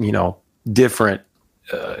 different,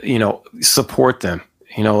 support them,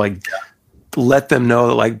 let them know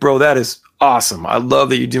that, like, bro, that is awesome. I love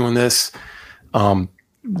that you're doing this.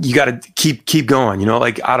 You got to keep going,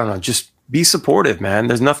 I don't know, just be supportive, man.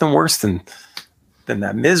 There's nothing worse than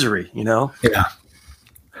that misery, Yeah.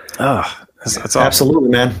 Oh, that's awesome. Absolutely,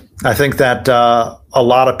 man. I think that a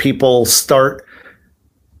lot of people start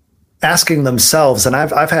asking themselves, and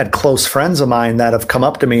I've had close friends of mine that have come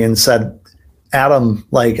up to me and said, Adam,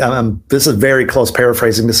 like, this is very close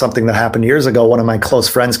paraphrasing to something that happened years ago. One of my close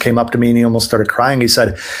friends came up to me and he almost started crying. He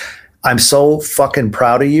said, I'm so fucking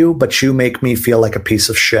proud of you, but you make me feel like a piece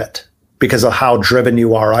of shit because of how driven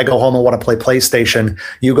you are. I go home and want to play PlayStation.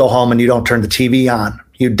 You go home and you don't turn the TV on.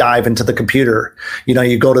 you dive into the computer.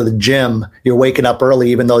 You go to the gym, you're waking up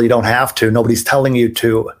early, even though you don't have to, nobody's telling you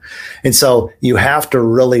to. And so you have to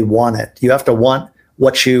really want it. You have to want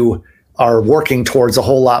what you are working towards a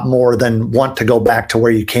whole lot more than want to go back to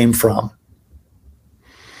where you came from.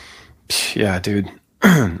 Yeah, dude.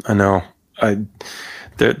 I know.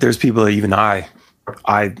 There's people that even I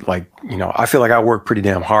like, I feel like I work pretty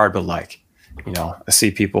damn hard, but like, I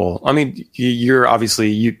see people, I mean, you're obviously,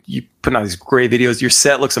 you putting out these great videos. Your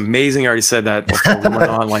set looks amazing. I already said that before we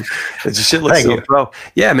went on. Like, the shit looks so pro.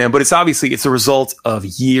 Yeah, man. But it's a result of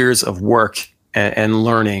years of work and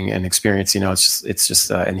learning and experience. It's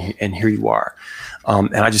just and here you are.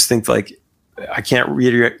 And I just think, like, I can't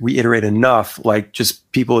reiterate enough, like,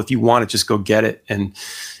 just people, if you want it, just go get it. And,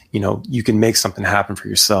 you can make something happen for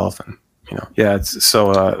yourself. And, yeah. It's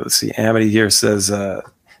so, let's see. Amity here says,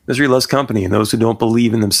 misery loves company, and those who don't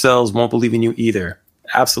believe in themselves won't believe in you either.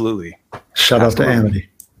 Absolutely. Shout out to Amity.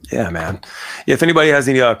 Yeah, man. Yeah, if anybody has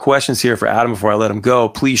any questions here for Adam before I let him go,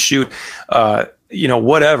 please shoot.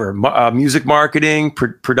 Whatever. Music marketing,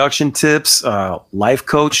 production tips, life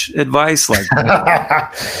coach advice. Like,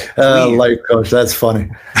 life coach. That's funny.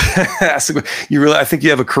 I think you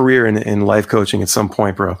have a career in life coaching at some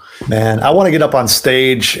point, bro. Man, I want to get up on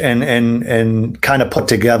stage and kind of put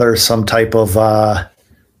together some type of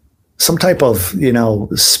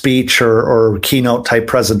speech or keynote type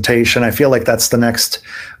presentation. I feel like that's the next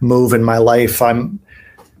move in my life.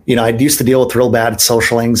 I used to deal with real bad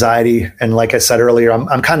social anxiety. And like I said earlier,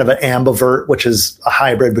 I'm kind of an ambivert, which is a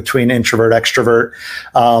hybrid between introvert, extrovert.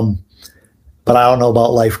 But I don't know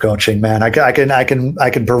about life coaching, man. I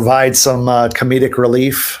can provide some comedic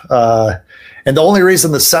relief. And the only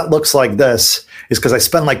reason the set looks like this is because I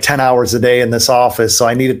spend like 10 hours a day in this office. So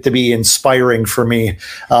I need it to be inspiring for me.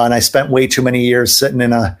 And I spent way too many years sitting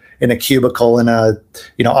in a cubicle in a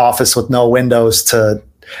office with no windows to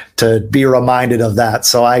be reminded of that.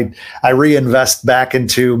 So I reinvest back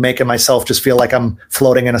into making myself just feel like I'm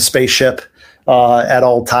floating in a spaceship at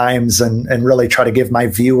all times, and really try to give my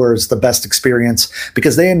viewers the best experience,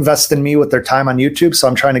 because they invest in me with their time on YouTube. So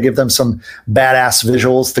I'm trying to give them some badass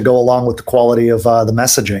visuals to go along with the quality of the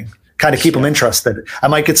messaging, kind of keep them interested. I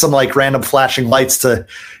might get some like random flashing lights to,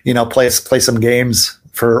 play some games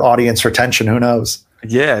for audience retention. Who knows?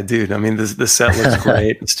 Yeah, dude. I mean, the set looks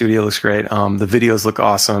great. The studio looks great. The videos look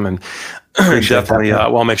awesome. And definitely,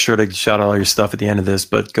 I'll make sure to shout out all your stuff at the end of this,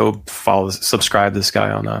 but go subscribe this guy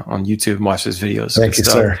on YouTube and watch his videos. Thank you,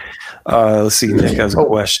 sir. Let's see. Nick has a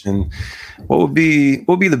question. What would be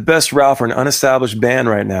the best route for an unestablished band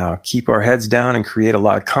right now? Keep our heads down and create a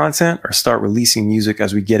lot of content, or start releasing music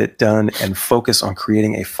as we get it done and focus on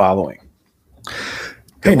creating a following?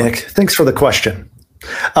 Hey, Nick, thanks for the question.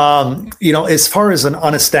 As far as an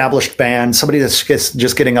unestablished band, somebody that's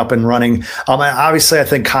just getting up and running, obviously I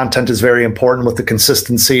think content is very important with the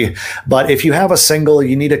consistency, but if you have a single,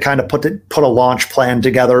 you need to kind of put a launch plan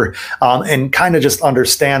together, and kind of just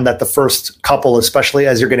understand that the first couple, especially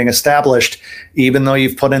as you're getting established, even though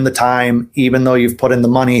you've put in the time, even though you've put in the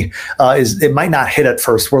money, it might not hit at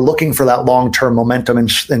first. We're looking for that long-term momentum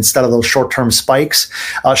instead of those short-term spikes.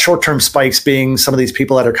 Short-term spikes being some of these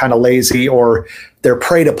people that are kind of lazy, or they're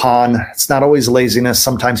preyed upon. It's not always laziness.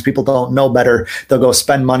 Sometimes people don't know better. They'll go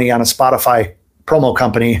spend money on a Spotify promo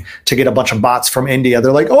company to get a bunch of bots from India.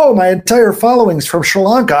 They're like, oh, my entire following's from Sri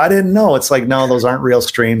Lanka. I didn't know. It's like, no, those aren't real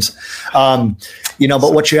streams. But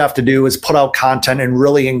what you have to do is put out content and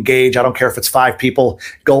really engage. I don't care if it's 5 people.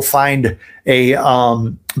 Go find a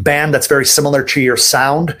band that's very similar to your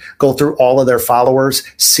sound. Go through all of their followers,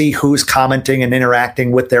 see who's commenting and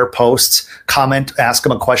interacting with their posts. Comment, ask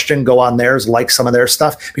them a question, go on theirs, like some of their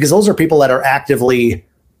stuff, because those are people that are actively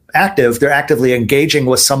active. They're actively engaging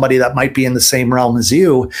with somebody that might be in the same realm as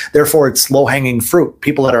you. Therefore, it's low-hanging fruit.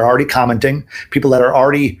 People that are already commenting, people that are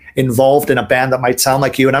already involved in a band that might sound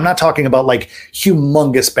like you. And I'm not talking about like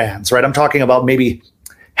humongous bands, right? I'm talking about maybe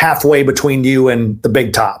halfway between you and the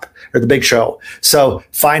big top or the big show. So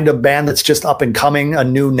find a band that's just up and coming, a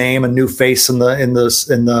new name, a new face in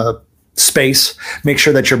the space. Make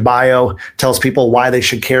sure that your bio tells people why they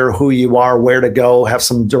should care, who you are, where to go, have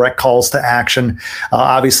some direct calls to action.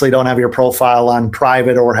 Obviously don't have your profile on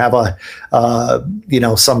private, or have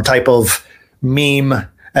some type of meme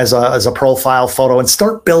as a profile photo, and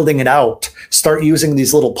start building it out. Start using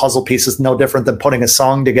these little puzzle pieces, no different than putting a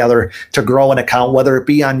song together to grow an account, whether it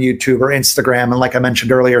be on YouTube or Instagram. And like I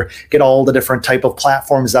mentioned earlier, get all the different type of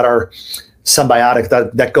platforms that are symbiotic,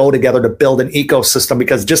 that go together to build an ecosystem,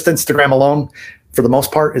 because just Instagram alone for the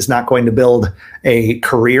most part, is not going to build a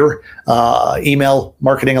career. Email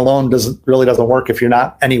marketing alone doesn't work if you're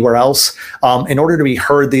not anywhere else. In order to be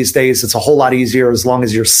heard these days, it's a whole lot easier as long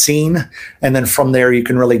as you're seen. And then from there, you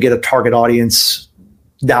can really get a target audience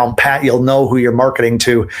down pat. You'll know who you're marketing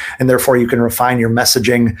to, and therefore you can refine your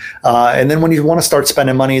messaging. And then when you want to start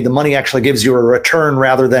spending money, the money actually gives you a return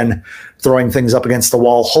rather than throwing things up against the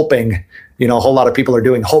wall, hoping. A whole lot of people are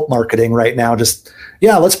doing hope marketing right now. Just,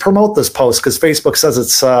 let's promote this post because Facebook says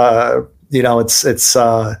it's,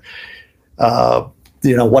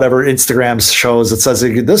 whatever Instagram shows. It says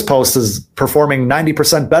this post is performing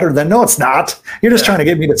 90% better than, no, it's not. You're just trying to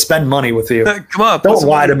get me to spend money with you. Come on. Don't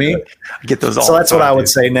lie to me. I get those all So that's the time, what I would dude.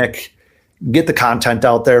 say, Nick. Get the content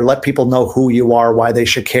out there. Let people know who you are, why they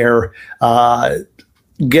should care.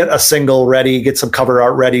 Get a single ready, get some cover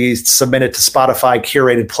art ready, submit it to Spotify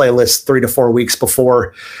curated playlist 3 to 4 weeks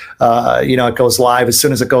before it goes live. As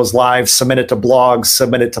soon as it goes live, submit it to blogs,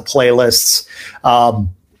 submit it to playlists.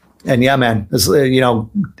 And yeah, man,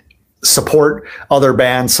 support other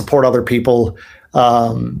bands, support other people,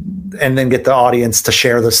 and then get the audience to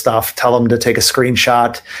share the stuff. Tell them to take a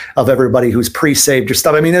screenshot of everybody who's pre-saved your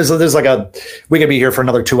stuff. I mean, there's we could be here for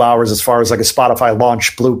another 2 hours as far as like a Spotify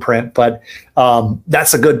launch blueprint, but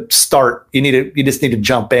that's a good start. You just need to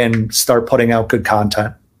jump in, start putting out good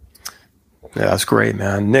content. Yeah, that's great,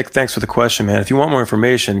 man. Nick, thanks for the question, man. If you want more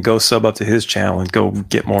information, go sub up to his channel and go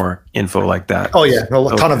get more info like that. Oh yeah,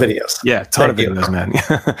 a ton of videos. Yeah, ton of videos, man.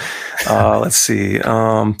 Let's see.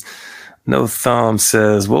 No Thumb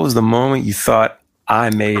says, what was the moment you thought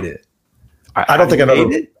I made it? I don't think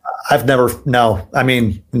no. I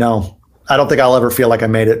mean, no. I don't think I'll ever feel like I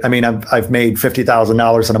made it. I mean, I've made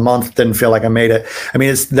 $50,000 in a month. Didn't feel like I made it. I mean,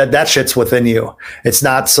 it's that shit's within you. It's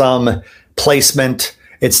not some placement.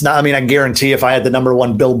 It's not, I mean, I guarantee if I had the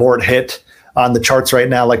 #1 Billboard hit on the charts right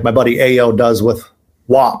now, like my buddy Ayo does with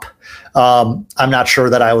WAP, I'm not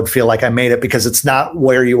sure that I would feel like I made it because it's not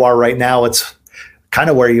where you are right now. It's kind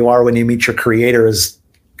of where you are when you meet your creator, as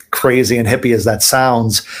crazy and hippie as that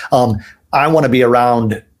sounds. I want to be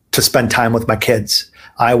around to spend time with my kids.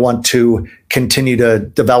 I want to continue to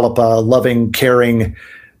develop a loving, caring,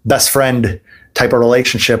 best friend type of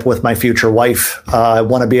relationship with my future wife. I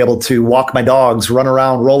want to be able to walk my dogs, run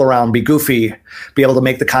around, roll around, be goofy, be able to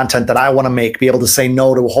make the content that I want to make, be able to say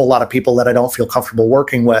no to a whole lot of people that I don't feel comfortable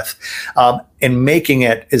working with. And making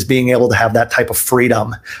it is being able to have that type of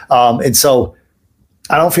freedom. And so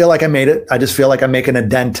I don't feel like I made it. I just feel like I'm making a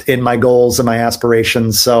dent in my goals and my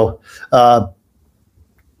aspirations. So, I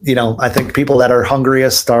think people that are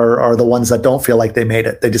hungriest are the ones that don't feel like they made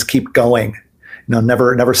it. They just keep going.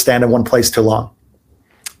 Never stand in one place too long.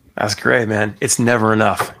 That's great, man. It's never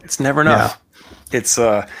enough. It's never enough. Yeah. It's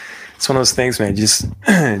one of those things, man.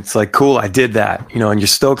 It's like, cool, I did that, and you're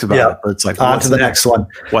stoked about it. But it's like, on to the next one.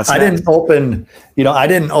 I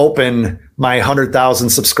didn't open my 100,000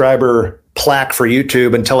 subscriber plaque for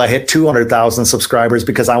YouTube until I hit 200,000 subscribers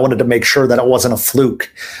because I wanted to make sure that it wasn't a fluke.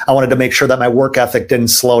 I wanted to make sure that my work ethic didn't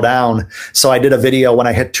slow down. So I did a video when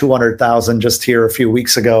I hit 200,000 just here a few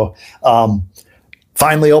weeks ago.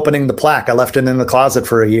 Finally opening the plaque. I left it in the closet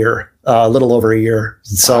for a year, a little over a year.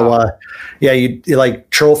 So, you like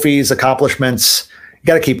trophies, accomplishments, you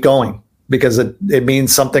got to keep going because it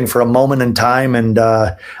means something for a moment in time. And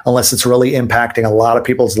unless it's really impacting a lot of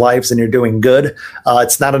people's lives and you're doing good,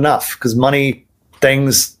 it's not enough because money,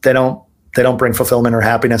 things, they don't bring fulfillment or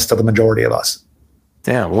happiness to the majority of us.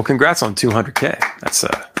 Damn. Well, congrats on 200K.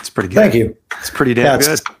 That's pretty good. Thank you. It's pretty damn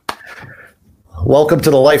good. Welcome to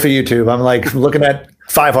the life of YouTube. I'm like looking at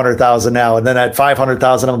 500,000 now. And then at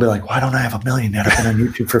 500,000, I'll be like, why don't I have 1 million yet? I've been on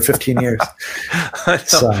YouTube for 15 years.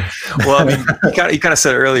 So. Well, I mean, you kind of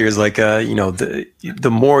said earlier is like, the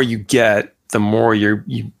more you get, the more you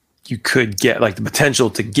could get, like the potential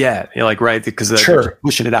to get, right? Because you're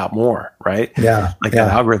pushing it out more, right? Yeah. Like the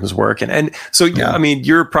algorithms work. And so, I mean,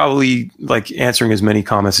 you're probably like answering as many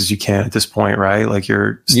comments as you can at this point, right? Like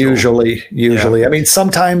you're still, usually. I mean,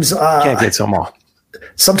 sometimes you can't get to them all.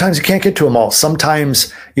 Sometimes you can't get to them all.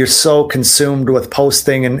 Sometimes you're so consumed with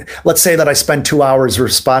posting. And let's say that I spend 2 hours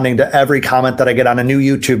responding to every comment that I get on a new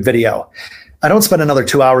YouTube video. I don't spend another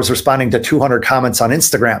 2 hours responding to 200 comments on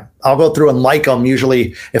Instagram. I'll go through and like them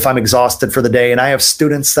usually if I'm exhausted for the day. And I have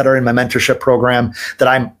students that are in my mentorship program that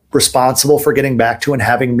I'm responsible for getting back to and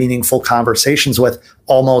having meaningful conversations with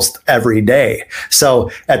almost every day.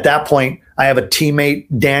 So at that point, I have a teammate,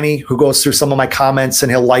 Danny, who goes through some of my comments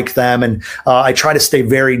and he'll like them. And I try to stay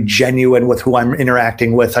very genuine with who I'm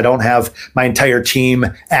interacting with. I don't have my entire team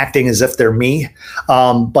acting as if they're me.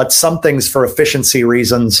 But some things for efficiency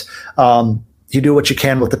reasons, you do what you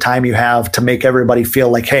can with the time you have to make everybody feel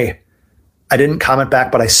like, hey, I didn't comment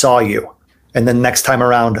back, but I saw you. And then next time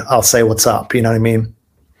around, I'll say what's up. You know what I mean?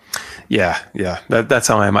 Yeah. That's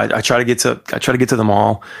how I am. I try to get to them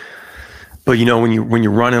all. But you know, when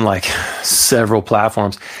you're running like several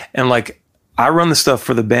platforms, and like I run the stuff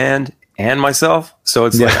for the band and myself, so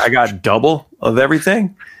it's like I got double of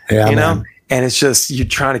everything. Yeah, you know. Man. And it's just, you're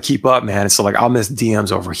trying to keep up, man. It's so like, I'll miss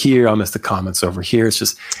DMs over here. I'll miss the comments over here. It's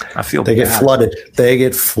just, I feel they get flooded. They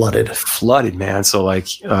get flooded, man. So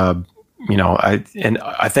like, you know, I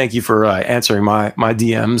thank you for answering my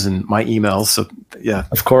DMs and my emails. So yeah,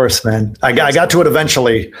 of course, man. I got to it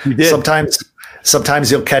eventually. You did.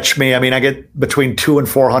 Sometimes you'll catch me. I mean, I get between 200 and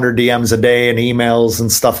 400 DMs a day and emails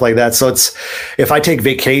and stuff like that. So it's, if I take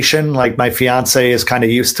vacation, like my fiance is kind of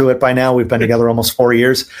used to it by now. We've been together almost 4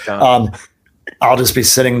 years. I'll just be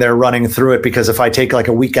sitting there running through it, because if I take like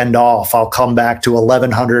a weekend off, I'll come back to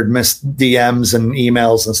 1,100 missed DMs and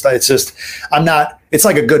emails and stuff. It's just, it's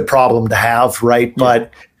like a good problem to have, right?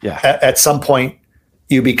 Yeah. But at some point,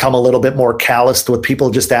 you become a little bit more calloused with people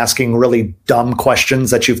just asking really dumb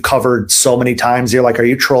questions that you've covered so many times. You're like, are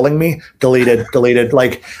you trolling me? Deleted.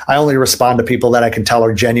 Like, I only respond to people that I can tell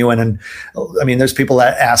are genuine. And I mean, there's people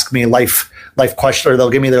that ask me life question, or they'll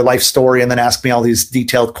give me their life story and then ask me all these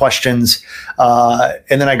detailed questions. And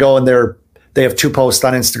then I go and they have 2 posts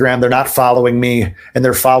on Instagram. They're not following me, and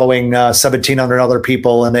they're following 1,700 other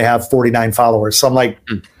people, and they have 49 followers. So I'm like,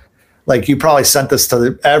 like, you probably sent this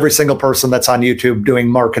to every single person that's on YouTube doing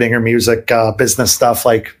marketing or music, business stuff.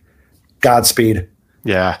 Like, Godspeed.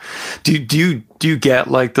 Yeah. Do you get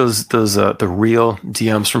like those the real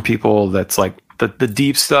DMs from people that's like the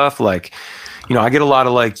deep stuff? Like, you know, I get a lot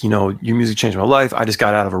of like, you know, your music changed my life. I just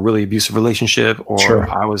got out of a really abusive relationship, or sure.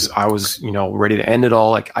 I was, you know, ready to end it all.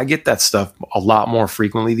 Like, I get that stuff a lot more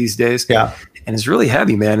frequently these days. Yeah. And it's really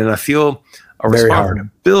heavy, man. And I feel a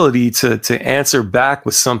responsibility to answer back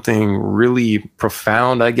with something really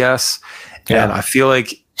profound, I guess. Yeah. And I feel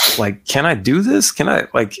like, can I do this? Can I,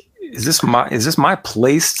 like, is this my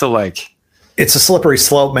place to, like? It's a slippery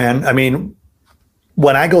slope, man. I mean,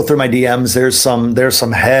 when I go through my DMs, there's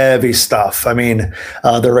some heavy stuff. I mean,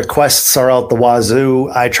 the requests are out the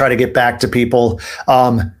wazoo. I try to get back to people.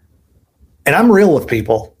 And I'm real with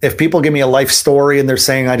people. If people give me a life story and they're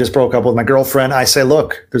saying, I just broke up with my girlfriend, I say,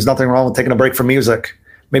 look, there's nothing wrong with taking a break from music.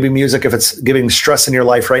 Maybe music, if it's giving stress in your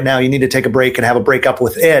life right now, you need to take a break and have a breakup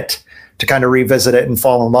with it to kind of revisit it and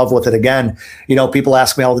fall in love with it again. You know, people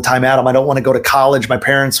ask me all the time, Adam, I don't want to go to college. My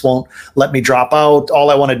parents won't let me drop out. All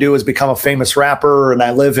I want to do is become a famous rapper, and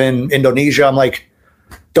I live in Indonesia. I'm like,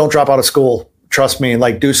 don't drop out of school. Trust me,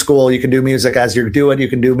 like, do school. You can do music as you do it. You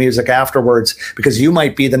can do music afterwards, because you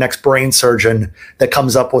might be the next brain surgeon that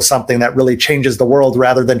comes up with something that really changes the world,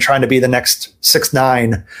 rather than trying to be the next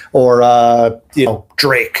 6ix9ine or, you know,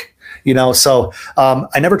 Drake, you know? So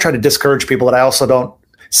I never try to discourage people, but I also don't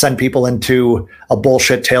send people into a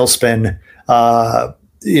bullshit tailspin,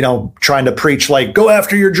 you know, trying to preach like, go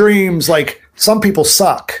after your dreams. Like, some people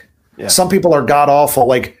suck. Yeah. Some people are god awful.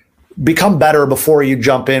 Like, become better before you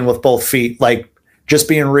jump in with both feet. Like, just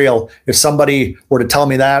being real. If somebody were to tell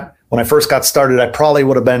me that when I first got started, I probably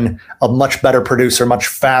would have been a much better producer, much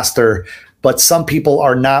faster. But some people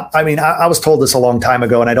are not. I mean, I was told this a long time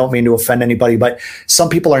ago, and I don't mean to offend anybody, but some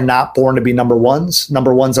people are not born to be number ones.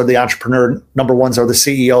 Number ones are the entrepreneur. Number ones are the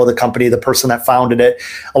CEO of the company, the person that founded it.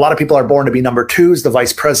 A lot of people are born to be number twos, the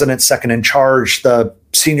vice president, second in charge, the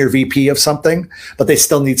senior VP of something, but they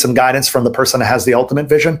still need some guidance from the person that has the ultimate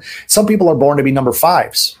vision. Some people are born to be number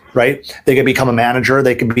fives, right? They can become a manager,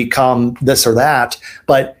 they can become this or that,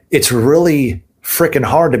 but it's really freaking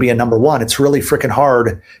hard to be a number one. It's really freaking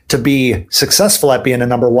hard to be successful at being a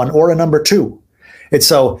number one or a number two. And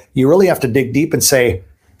so you really have to dig deep and say,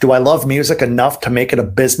 do I love music enough to make it a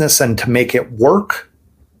business and to make it work?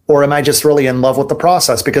 Or am I just really in love with the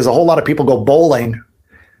process? Because a whole lot of people go bowling,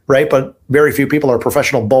 right? But very few people are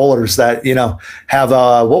professional bowlers that, you know, have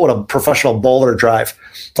what would a professional bowler drive?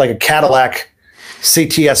 It's like a Cadillac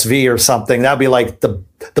CTSV or something. That'd be like the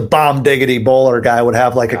bomb diggity bowler guy would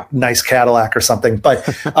have like a nice Cadillac or something. But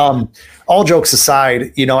all jokes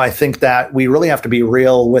aside, you know, I think that we really have to be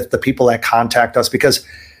real with the people that contact us, because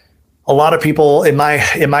a lot of people, in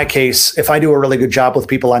my case, if I do a really good job with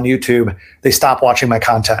people on YouTube, they stop watching my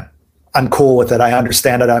content. I'm cool with it. I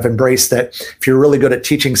understand it. I've embraced it. If you're really good at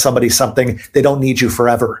teaching somebody something, they don't need you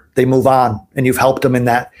forever. They move on, and you've helped them in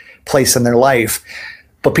that place in their life.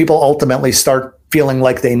 But people ultimately start feeling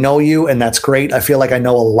like they know you, and that's great. I feel like I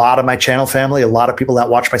know a lot of my channel family, a lot of people that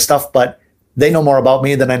watch my stuff, but they know more about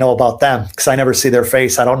me than I know about them because I never see their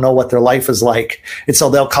face. I don't know what their life is like. And so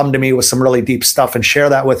they'll come to me with some really deep stuff and share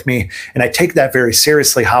that with me. And I take that very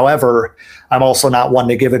seriously. However, I'm also not one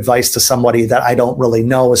to give advice to somebody that I don't really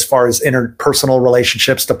know as far as interpersonal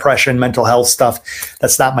relationships, depression, mental health stuff.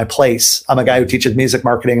 That's not my place. I'm a guy who teaches music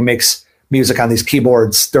marketing and makes music on these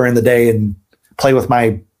keyboards during the day and play with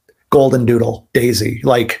my golden doodle, Daisy.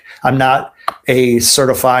 Like, I'm not a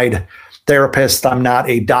certified therapist. I'm not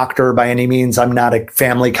a doctor by any means. I'm not a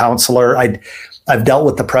family counselor. I've dealt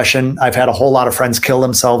with depression. I've had a whole lot of friends kill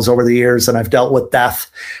themselves over the years, and I've dealt with death.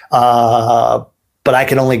 But I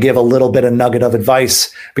can only give a little bit of nugget of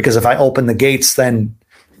advice, because if I open the gates, then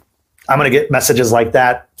I'm going to get messages like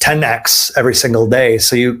that 10x every single day.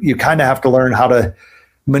 So you kind of have to learn how to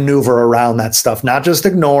maneuver around that stuff, not just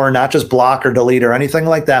ignore, not just block or delete or anything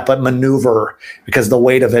like that, but maneuver, because the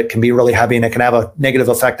weight of it can be really heavy and it can have a negative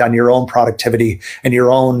effect on your own productivity and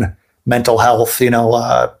your own mental health.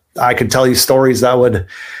 I could tell you stories that would,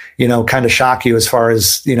 kind of shock you, as far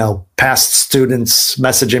as, past students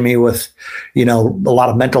messaging me with, a lot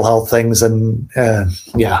of mental health things. And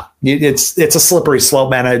it's a slippery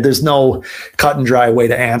slope, man. There's no cut and dry way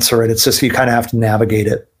to answer it. It's just, you kind of have to navigate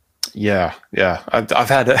it. Yeah. I've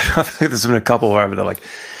had, there's been a couple where I've had to like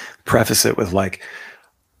preface it with like,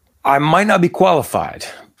 I might not be qualified,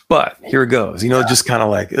 but here it goes, just kind of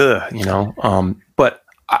like, but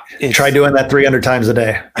try doing that 300 times a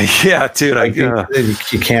day. Yeah, dude. You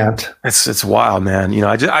can't. It's wild, man.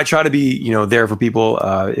 I try to be, there for people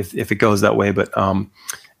if it goes that way. But, for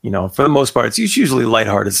the most part, it's usually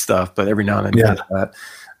lighthearted stuff, but every now and then you get that.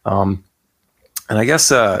 And I guess,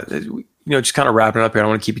 just kind of wrapping up here. I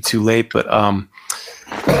don't want to keep you too late, but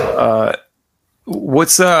what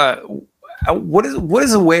is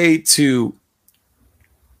a way to,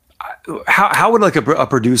 how would like a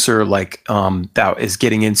producer like that is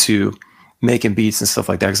getting into making beats and stuff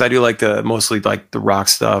like that? Because I do like mostly like the rock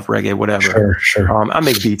stuff, reggae, whatever. Sure. I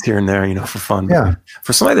make beats here and there, for fun. Yeah.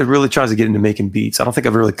 For somebody that really tries to get into making beats, I don't think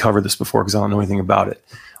I've really covered this before because I don't know anything about it.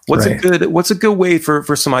 What's a good way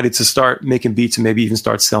for somebody to start making beats and maybe even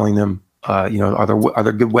start selling them? Are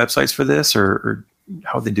there good websites for this, or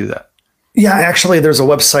how would they do that? Yeah, actually, there's a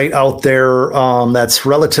website out there that's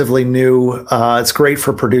relatively new. It's great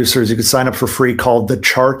for producers. You can sign up for free, called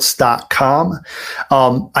thecharts.com.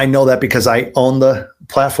 I know that because I own the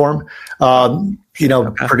platform.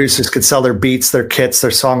 Producers could sell their beats, their kits,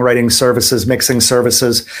 their songwriting services, mixing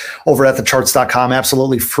services over at thecharts.com.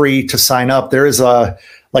 Absolutely free to sign up. There is a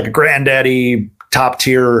granddaddy top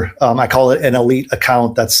tier. I call it an elite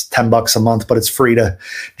account. That's $10 a month, but it's free to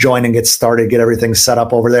join and get started, get everything set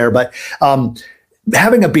up over there. But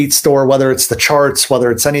having a beat store, whether it's the Charts,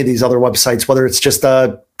 whether it's any of these other websites, whether it's just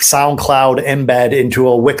a SoundCloud embed into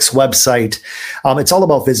a Wix website, it's all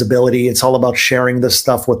about visibility. It's all about sharing this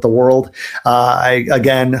stuff with the world. I,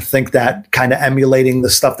 again, think that kind of emulating the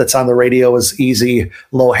stuff that's on the radio is easy,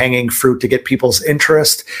 low-hanging fruit to get people's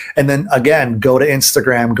interest. And then, again, go to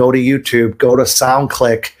Instagram, go to YouTube, go to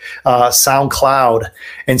SoundClick, SoundCloud,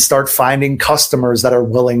 and start finding customers that are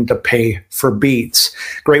willing to pay for beats.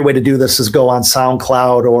 Great way to do this is go on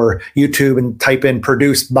SoundCloud or YouTube and type in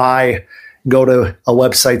 "produced by." Go to a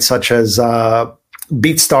website such as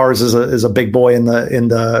BeatStars is a big boy in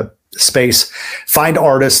the space. Find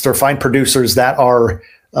artists or find producers that are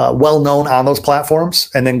well known on those platforms,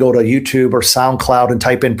 and then go to YouTube or SoundCloud and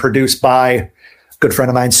type in "produced by" a good friend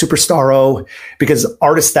of mine, Superstaro, because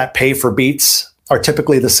artists that pay for beats are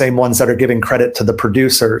typically the same ones that are giving credit to the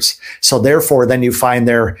producers. So therefore, then you find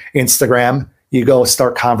their Instagram. You go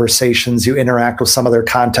start conversations, you interact with some of their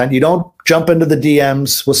content. You don't jump into the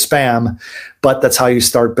DMs with spam, but that's how you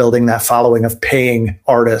start building that following of paying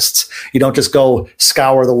artists. You don't just go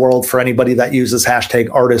scour the world for anybody that uses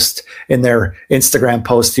 #artist in their Instagram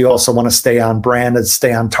post. You also want to stay on brand and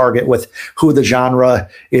stay on target with who the genre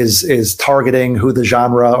is targeting, who the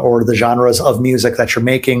genre or the genres of music that you're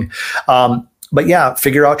making. But yeah,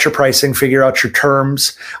 figure out your pricing, figure out your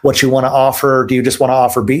terms, what you want to offer. Do you just want to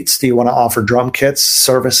offer beats? Do you want to offer drum kits,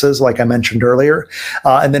 services, like I mentioned earlier?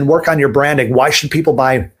 And then work on your branding. Why should people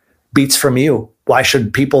buy beats from you? Why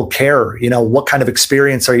should people care? What kind of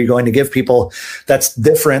experience are you going to give people that's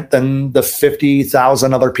different than the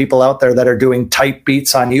 50,000 other people out there that are doing type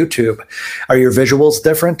beats on YouTube? Are your visuals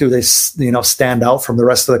different? Do they, stand out from the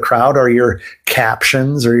rest of the crowd? Are your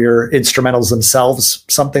captions or your instrumentals themselves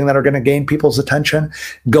something that are going to gain people's attention?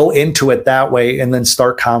 Go into it that way and then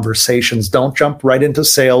start conversations. Don't jump right into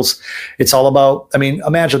sales. It's all about,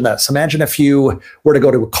 imagine this. Imagine if you were to go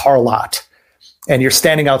to a car lot and you're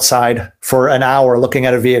standing outside for an hour looking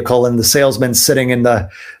at a vehicle, and the salesman's sitting in the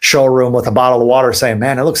showroom with a bottle of water saying,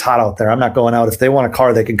 man, it looks hot out there. I'm not going out. If they want a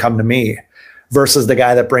car, they can come to me. Versus the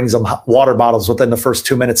guy that brings them water bottles within the first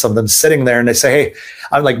 2 minutes of them sitting there, and they say, hey,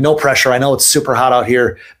 I'm like, no pressure. I know it's super hot out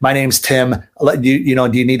here. My name's Tim. Do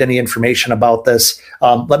you need any information about this?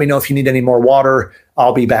 Let me know if you need any more water.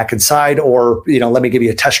 I'll be back inside, or, let me give you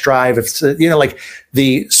a test drive. If like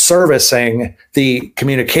the servicing, the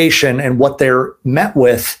communication, and what they're met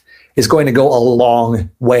with is going to go a long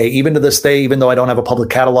way. Even to this day, even though I don't have a public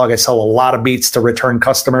catalog, I sell a lot of beats to return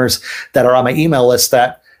customers that are on my email list,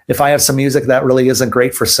 that if I have some music that really isn't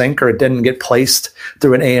great for sync, or it didn't get placed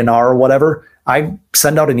through an A&R or whatever, I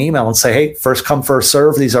send out an email and say, hey, first come, first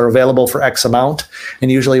serve. These are available for X amount.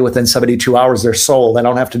 And usually within 72 hours, they're sold. I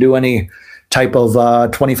don't have to do any type of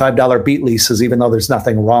 $25 beat leases, even though there's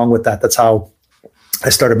nothing wrong with that. That's how I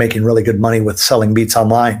started making really good money with selling beats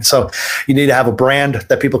online. So you need to have a brand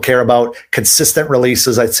that people care about, consistent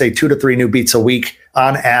releases. I'd say 2 to 3 new beats a week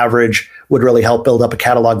on average would really help build up a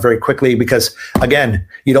catalog very quickly, because again,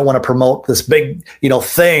 you don't want to promote this big,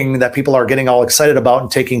 thing that people are getting all excited about and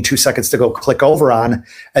taking 2 seconds to go click over on.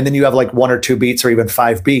 And then you have like 1 or 2 beats or even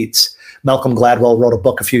 5 beats. Malcolm Gladwell wrote a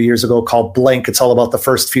book a few years ago called Blink. It's all about the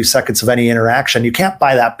first few seconds of any interaction. You can't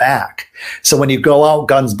buy that back. So when you go out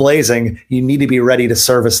guns blazing, you need to be ready to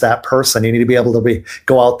service that person. You need to be able to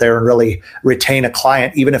go out there and really retain a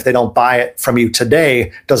client. Even if they don't buy it from you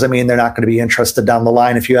today, doesn't mean they're not going to be interested down the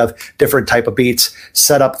line. If you have different type of beats,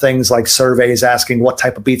 set up things like surveys asking what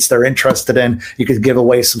type of beats they're interested in. You could give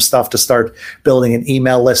away some stuff to start building an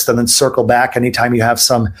email list, and then circle back anytime you have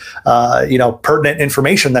some pertinent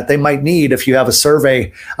information that they might need. If you have a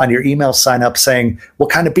survey on your email sign up saying, what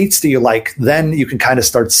kind of beats do you like? Then you can kind of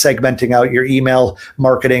start segmenting out your email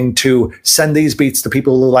marketing to send these beats to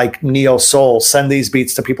people who like neo soul, send these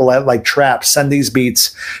beats to people that like trap, send these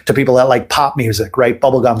beats to people that like pop music, right?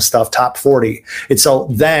 Bubblegum stuff, top 40. And so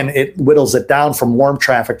then it whittles it down from warm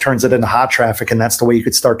traffic, turns it into hot traffic. And that's the way you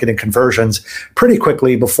could start getting conversions pretty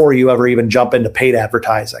quickly before you ever even jump into paid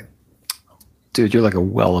advertising. Dude, you're like a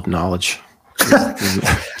well of knowledge.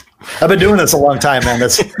 I've been doing this a long time, man.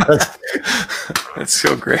 That's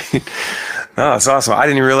so great. No, that's awesome. I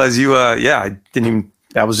didn't even realize you. I didn't even.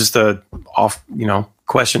 That was just a off,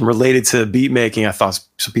 question related to beat making. I thought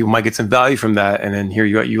some people might get some value from that, and then here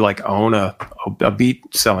you like own a beat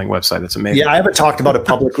selling website. That's amazing. Yeah, I haven't talked about it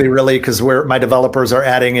publicly really, because my developers are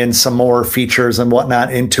adding in some more features and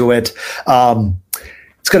whatnot into it.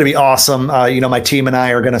 It's going to be awesome. My team and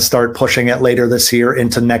I are going to start pushing it later this year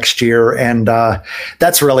into next year. And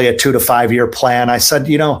that's really a 2 to 5 year plan. I said,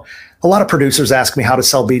 a lot of producers ask me how to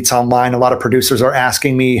sell beats online. A lot of producers are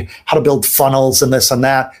asking me how to build funnels and this and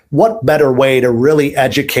that. What better way to really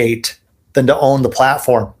educate than to own the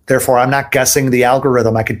platform? Therefore, I'm not guessing the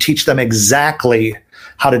algorithm. I could teach them exactly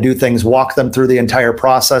how to do things, walk them through the entire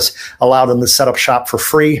process, allow them to set up shop for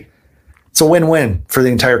free. It's a win-win for the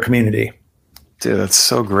entire community. Dude, that's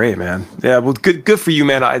so great, man. Yeah, well, good for you,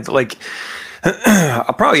 man.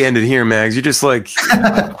 I'll probably end it here, man, because you're just like,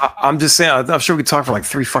 I'm just saying, I'm sure we could talk for like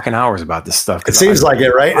 3 fucking hours about this stuff. It seems like it,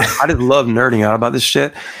 right? I just love nerding out about this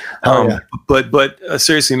shit. Yeah. But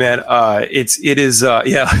seriously, man, it is,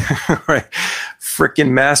 right. Freaking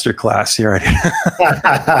masterclass here.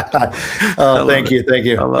 Oh, thank you.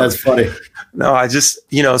 That's funny. No, I just,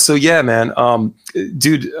 so yeah, man,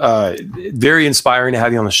 dude, very inspiring to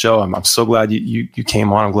have you on the show. I'm so glad you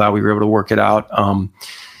came on. I'm glad we were able to work it out.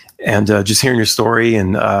 And just hearing your story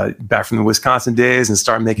and back from the Wisconsin days and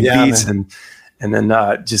start making beats, man. and then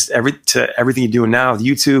just everything you're doing now with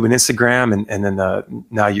YouTube and Instagram and then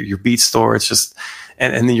now your beat store. It's just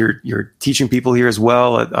and then you're teaching people here as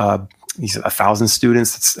well. 1,000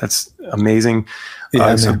 students. That's amazing.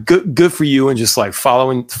 Yeah, so good for you, and just like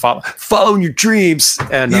following your dreams.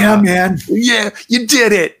 And man, yeah, you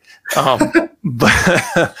did it.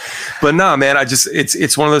 But no, man,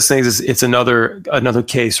 it's one of those things. It's another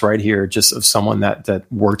case right here, just of someone that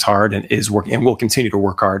worked hard and is working and will continue to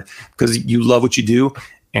work hard because you love what you do,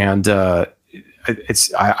 and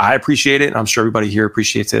I appreciate it, and I'm sure everybody here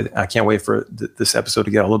appreciates it. I can't wait for this episode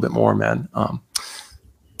to get a little bit more, man.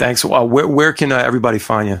 Thanks. Where can everybody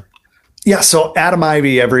find you? Yeah, so Adam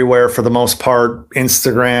Ivy everywhere for the most part,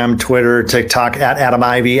 Instagram, Twitter, TikTok, at Adam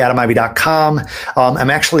Ivy, adamivy.com.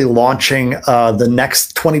 I'm actually launching the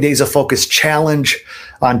next 20 Days of Focus Challenge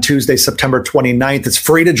on Tuesday, September 29th. It's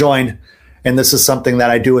free to join. And this is something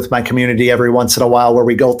that I do with my community every once in a while, where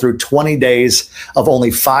we go through 20 days of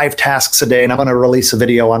only 5 tasks a day. And I'm going to release a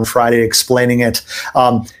video on Friday explaining it.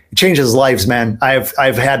 It changes lives, man. I've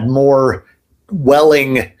had more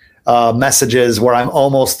welling messages where I'm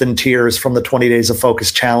almost in tears from the 20 Days of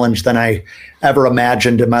Focus Challenge than I ever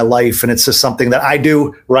imagined in my life. And it's just something that I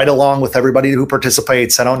do right along with everybody who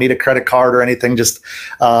participates. I don't need a credit card or anything. Just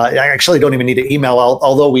I actually don't even need an email,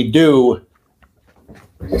 although we do.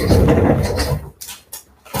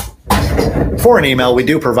 For an email, we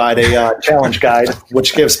do provide a challenge guide,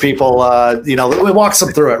 which gives people, it walks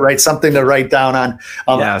them through it, right? Something to write down on.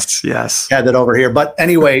 Yes. Had that over here. But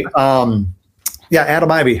anyway,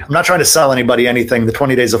 Adam Ivy. I'm not trying to sell anybody anything. The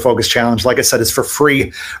 20 Days of Focus Challenge, like I said, is for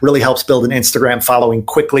free. Really helps build an Instagram following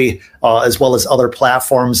quickly, as well as other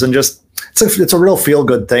platforms. And just it's a real feel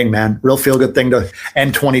good thing, man. Real feel good thing to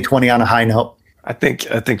end 2020 on a high note. I think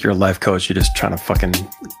you're a life coach. You're just trying to fucking.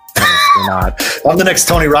 You're not. I'm the next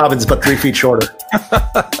Tony Robbins, but 3 feet shorter.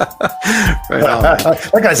 Right on,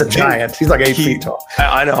 that guy's a giant. He's like 8 feet tall.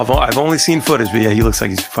 I know. I've only seen footage, but yeah, he looks like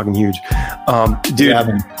he's fucking huge. Dude,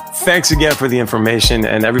 thanks again for the information,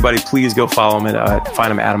 and everybody, please go follow him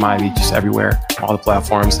find him Adam Ivy just everywhere, all the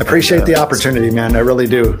platforms. I appreciate the opportunity, man. I really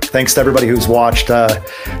do. Thanks to everybody who's watched.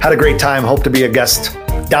 Had a great time. Hope to be a guest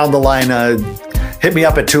down the line. Hit me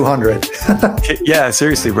up at 200. Yeah,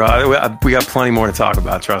 seriously, bro. We got plenty more to talk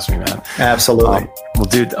about. Trust me, man. Absolutely. Well,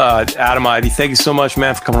 dude, Adam Ivy, thank you so much,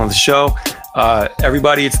 man, for coming on the show.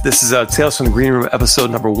 Everybody, this is Tales from the Green Room,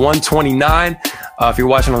 episode number 129. If you're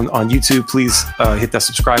watching on YouTube, please hit that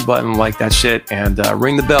subscribe button, like that shit, and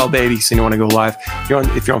ring the bell, baby, so you know when I go live.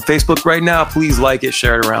 If you're on Facebook right now, please like it,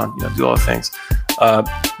 share it around, do all the things.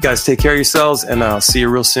 Guys, take care of yourselves, and I'll see you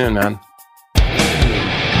real soon, man.